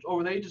homeowners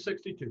over the age of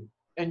 62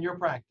 in your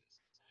practice.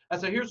 I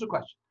said, here's the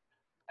question.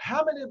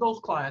 How many of those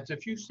clients,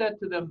 if you said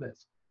to them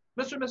this,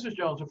 Mr. and Mrs.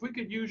 Jones, if we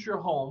could use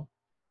your home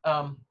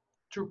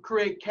to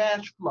create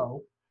cash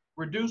flow,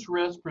 reduce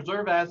risk,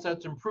 preserve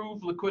assets,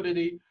 improve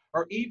liquidity,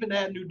 or even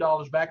add new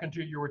dollars back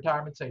into your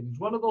retirement savings,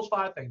 one of those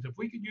 5 things, if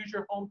we could use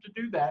your home to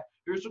do that,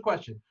 here's the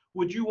question.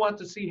 Would you want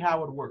to see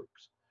how it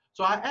works?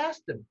 So I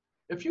asked them,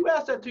 if you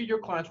ask that to your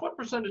clients, what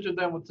percentage of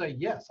them would say,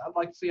 yes, I'd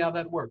like to see how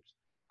that works?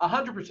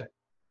 100%,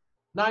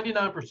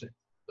 99%.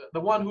 The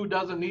one who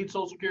doesn't need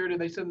Social Security,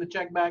 they send the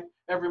check back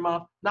every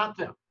month, not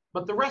them,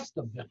 but the rest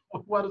of them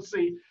want to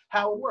see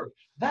how it works.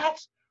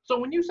 So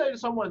when you say to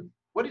someone,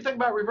 what do you think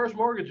about reverse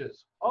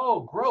mortgages?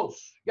 Oh,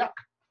 gross, yuck.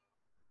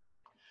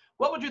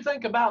 What would you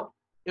think about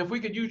if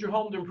we could use your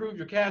home to improve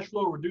your cash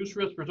flow, reduce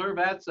risk, preserve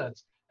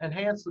assets,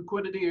 enhance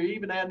liquidity, or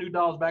even add new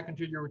dollars back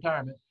into your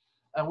retirement?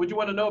 Would you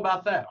want to know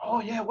about that?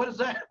 Oh, yeah, what is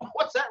that?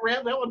 What's that,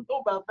 Ram? I want to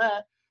know about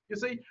that. You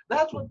see,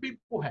 that's what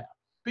people have.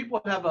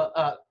 People have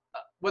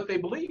what they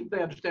believe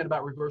they understand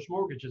about reverse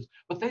mortgages,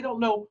 but they don't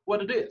know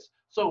what it is.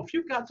 So if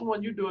you've got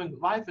someone you're doing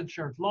life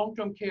insurance,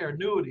 long-term care,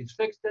 annuities,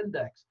 fixed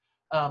index,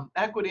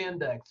 equity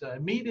index,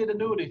 immediate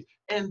annuities,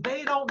 and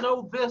they don't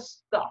know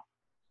this stuff.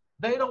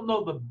 They don't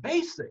know the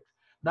basics,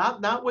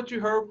 not what you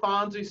heard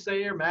Fonzie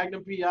say or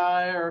Magnum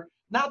PI or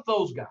not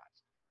those guys.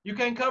 You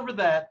can't cover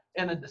that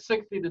in a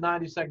 60 to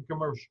 90-second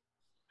commercial.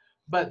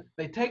 But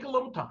they take a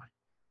little time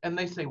and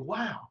they say,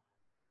 wow.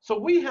 So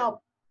we help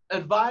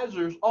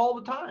advisors all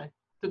the time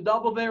to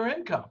double their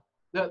income.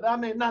 I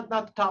mean, not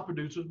the top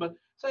producers, but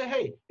say,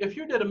 hey, if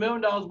you did $1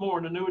 million more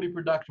in annuity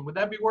production, would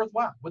that be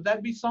worthwhile? Would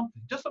that be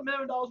something? Just $1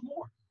 million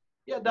more.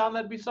 Yeah, Don,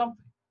 that'd be something.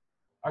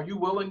 Are you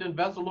willing to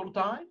invest a little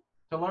time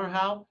to learn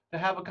how to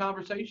have a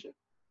conversation,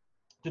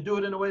 to do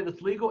it in a way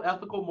that's legal,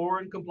 ethical,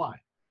 moral, and compliant?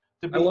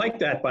 I like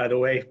that, by the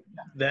way.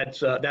 That's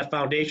that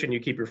foundation you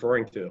keep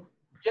referring to.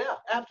 Yeah,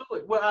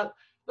 absolutely. Well,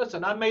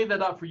 listen, I made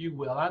that up for you,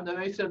 Will.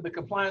 They said the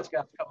compliance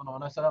guy's coming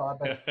on. I said, oh, I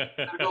better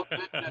go.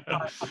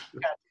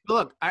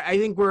 Look, I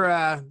think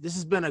this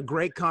has been a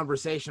great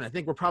conversation. I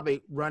think we're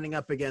probably running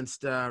up against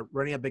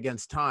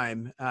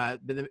time.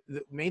 The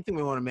main thing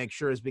we want to make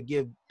sure is we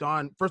give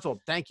Don, first of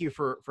all, thank you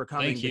for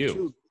coming. Thank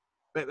you.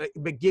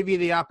 But give you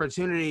the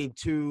opportunity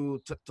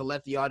to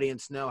let the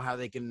audience know how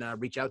they can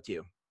reach out to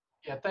you.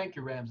 Yeah, thank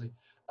you, Ramsey.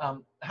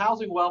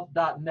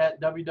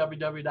 Housingwealth.net,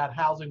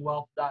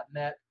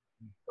 www.housingwealth.net.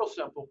 Real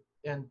simple.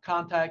 And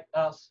contact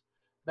us.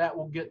 That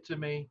will get to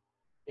me.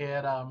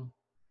 And I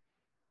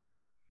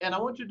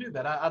want you to do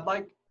that. I'd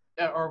like,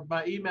 or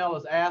my email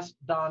is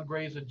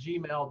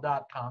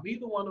askdongraves@gmail.com.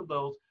 Either one of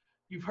those.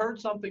 You've heard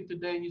something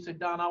today and you say,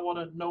 Don, I want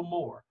to know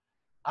more.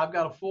 I've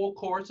got a full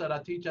course that I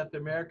teach at the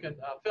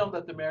filmed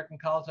at the American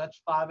College. That's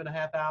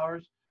 5.5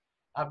 hours.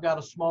 I've got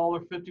a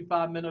smaller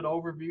 55-minute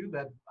overview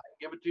that I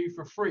give it to you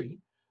for free.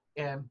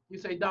 And you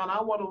say, Don, I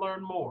want to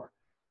learn more.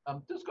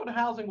 Just go to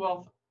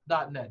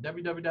housingwealth.net,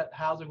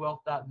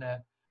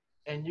 www.housingwealth.net,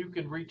 and you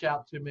can reach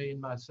out to me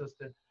and my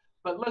assistant.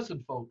 But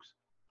listen, folks,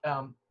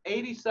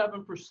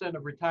 87%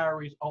 of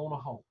retirees own a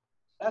home.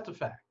 That's a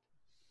fact.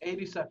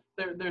 87.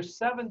 There's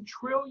 $7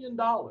 trillion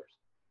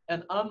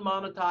in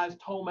unmonetized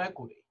home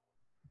equity.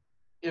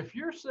 If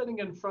you're sitting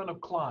in front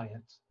of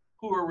clients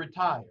who are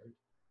retired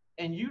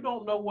and you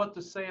don't know what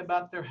to say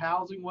about their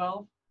housing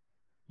wealth,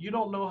 you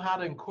don't know how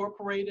to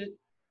incorporate it,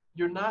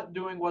 you're not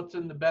doing what's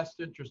in the best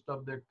interest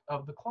of the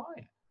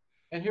client.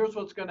 And here's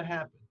what's going to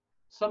happen.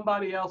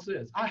 Somebody else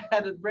is. I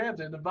had a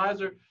Ramsey, an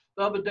advisor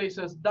the other day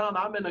says, Don,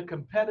 I'm in a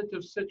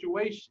competitive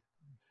situation.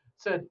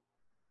 Said,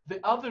 the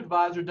other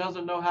advisor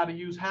doesn't know how to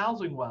use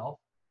housing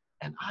wealth,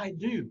 and I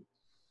do.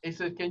 He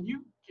said, can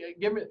you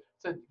give me,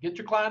 said, get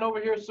your client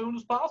over here as soon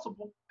as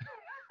possible.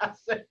 I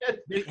said,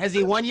 has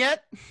he won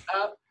yet?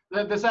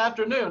 This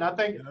afternoon. I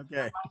think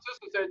okay. My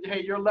assistant said,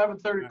 hey, your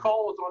 11:30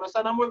 call is on. I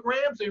said, I'm with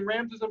Ramsey, and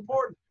Ramsey's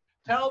important.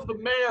 Tell the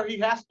mayor he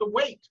has to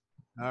wait.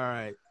 All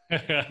right.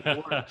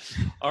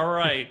 All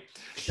right.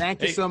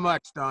 Thank you so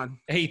much, Don.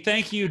 Hey,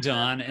 thank you,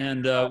 Don.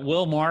 And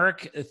Will,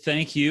 Mark,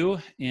 thank you.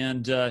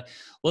 And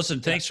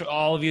listen, thanks for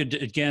all of you.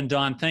 Again,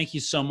 Don, thank you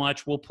so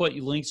much. We'll put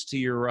links to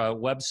your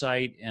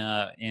website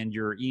and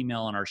your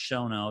email in our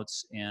show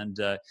notes. And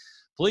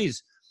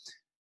please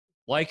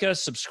like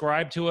us,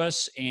 subscribe to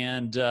us,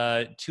 and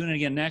tune in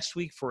again next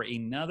week for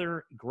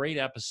another great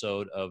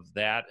episode of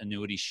That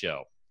Annuity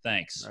Show.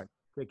 Thanks. All right.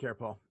 Take care,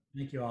 Paul.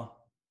 Thank you all.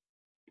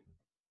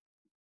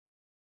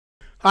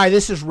 Hi,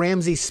 this is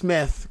Ramsey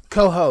Smith,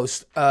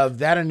 co-host of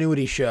That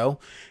Annuity Show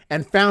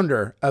and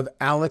founder of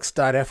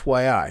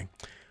Alex.fyi.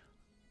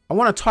 I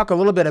want to talk a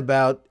little bit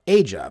about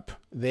Age Up.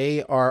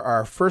 They are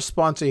our first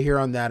sponsor here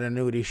on That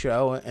Annuity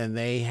Show, and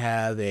they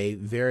have a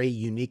very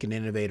unique and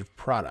innovative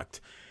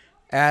product.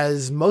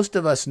 As most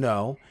of us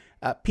know,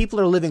 people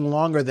are living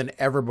longer than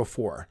ever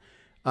before.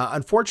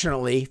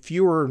 Unfortunately,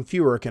 fewer and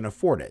fewer can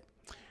afford it.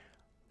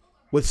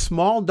 With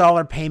small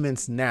dollar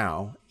payments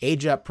now,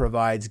 Age Up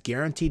provides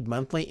guaranteed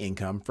monthly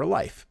income for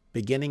life,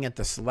 beginning at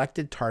the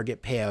selected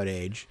target payout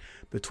age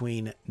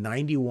between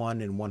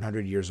 91 and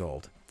 100 years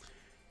old.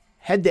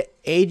 Head to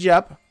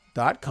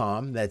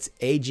ageup.com, that's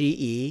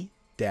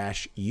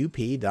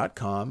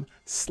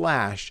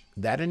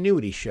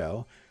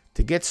age-up.com/thatannuityshow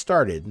to get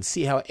started and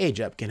see how Age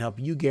Up can help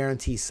you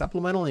guarantee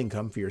supplemental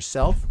income for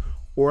yourself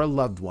or a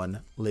loved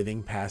one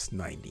living past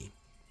 90.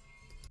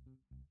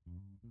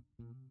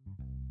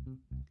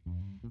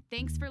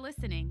 Thanks for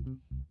listening.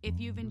 If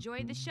you've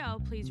enjoyed the show,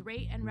 please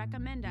rate and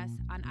recommend us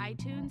on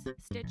iTunes,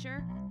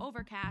 Stitcher,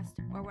 Overcast,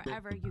 or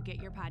wherever you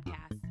get your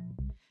podcasts.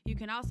 You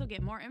can also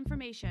get more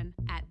information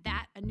at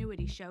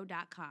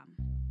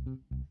thatannuityshow.com.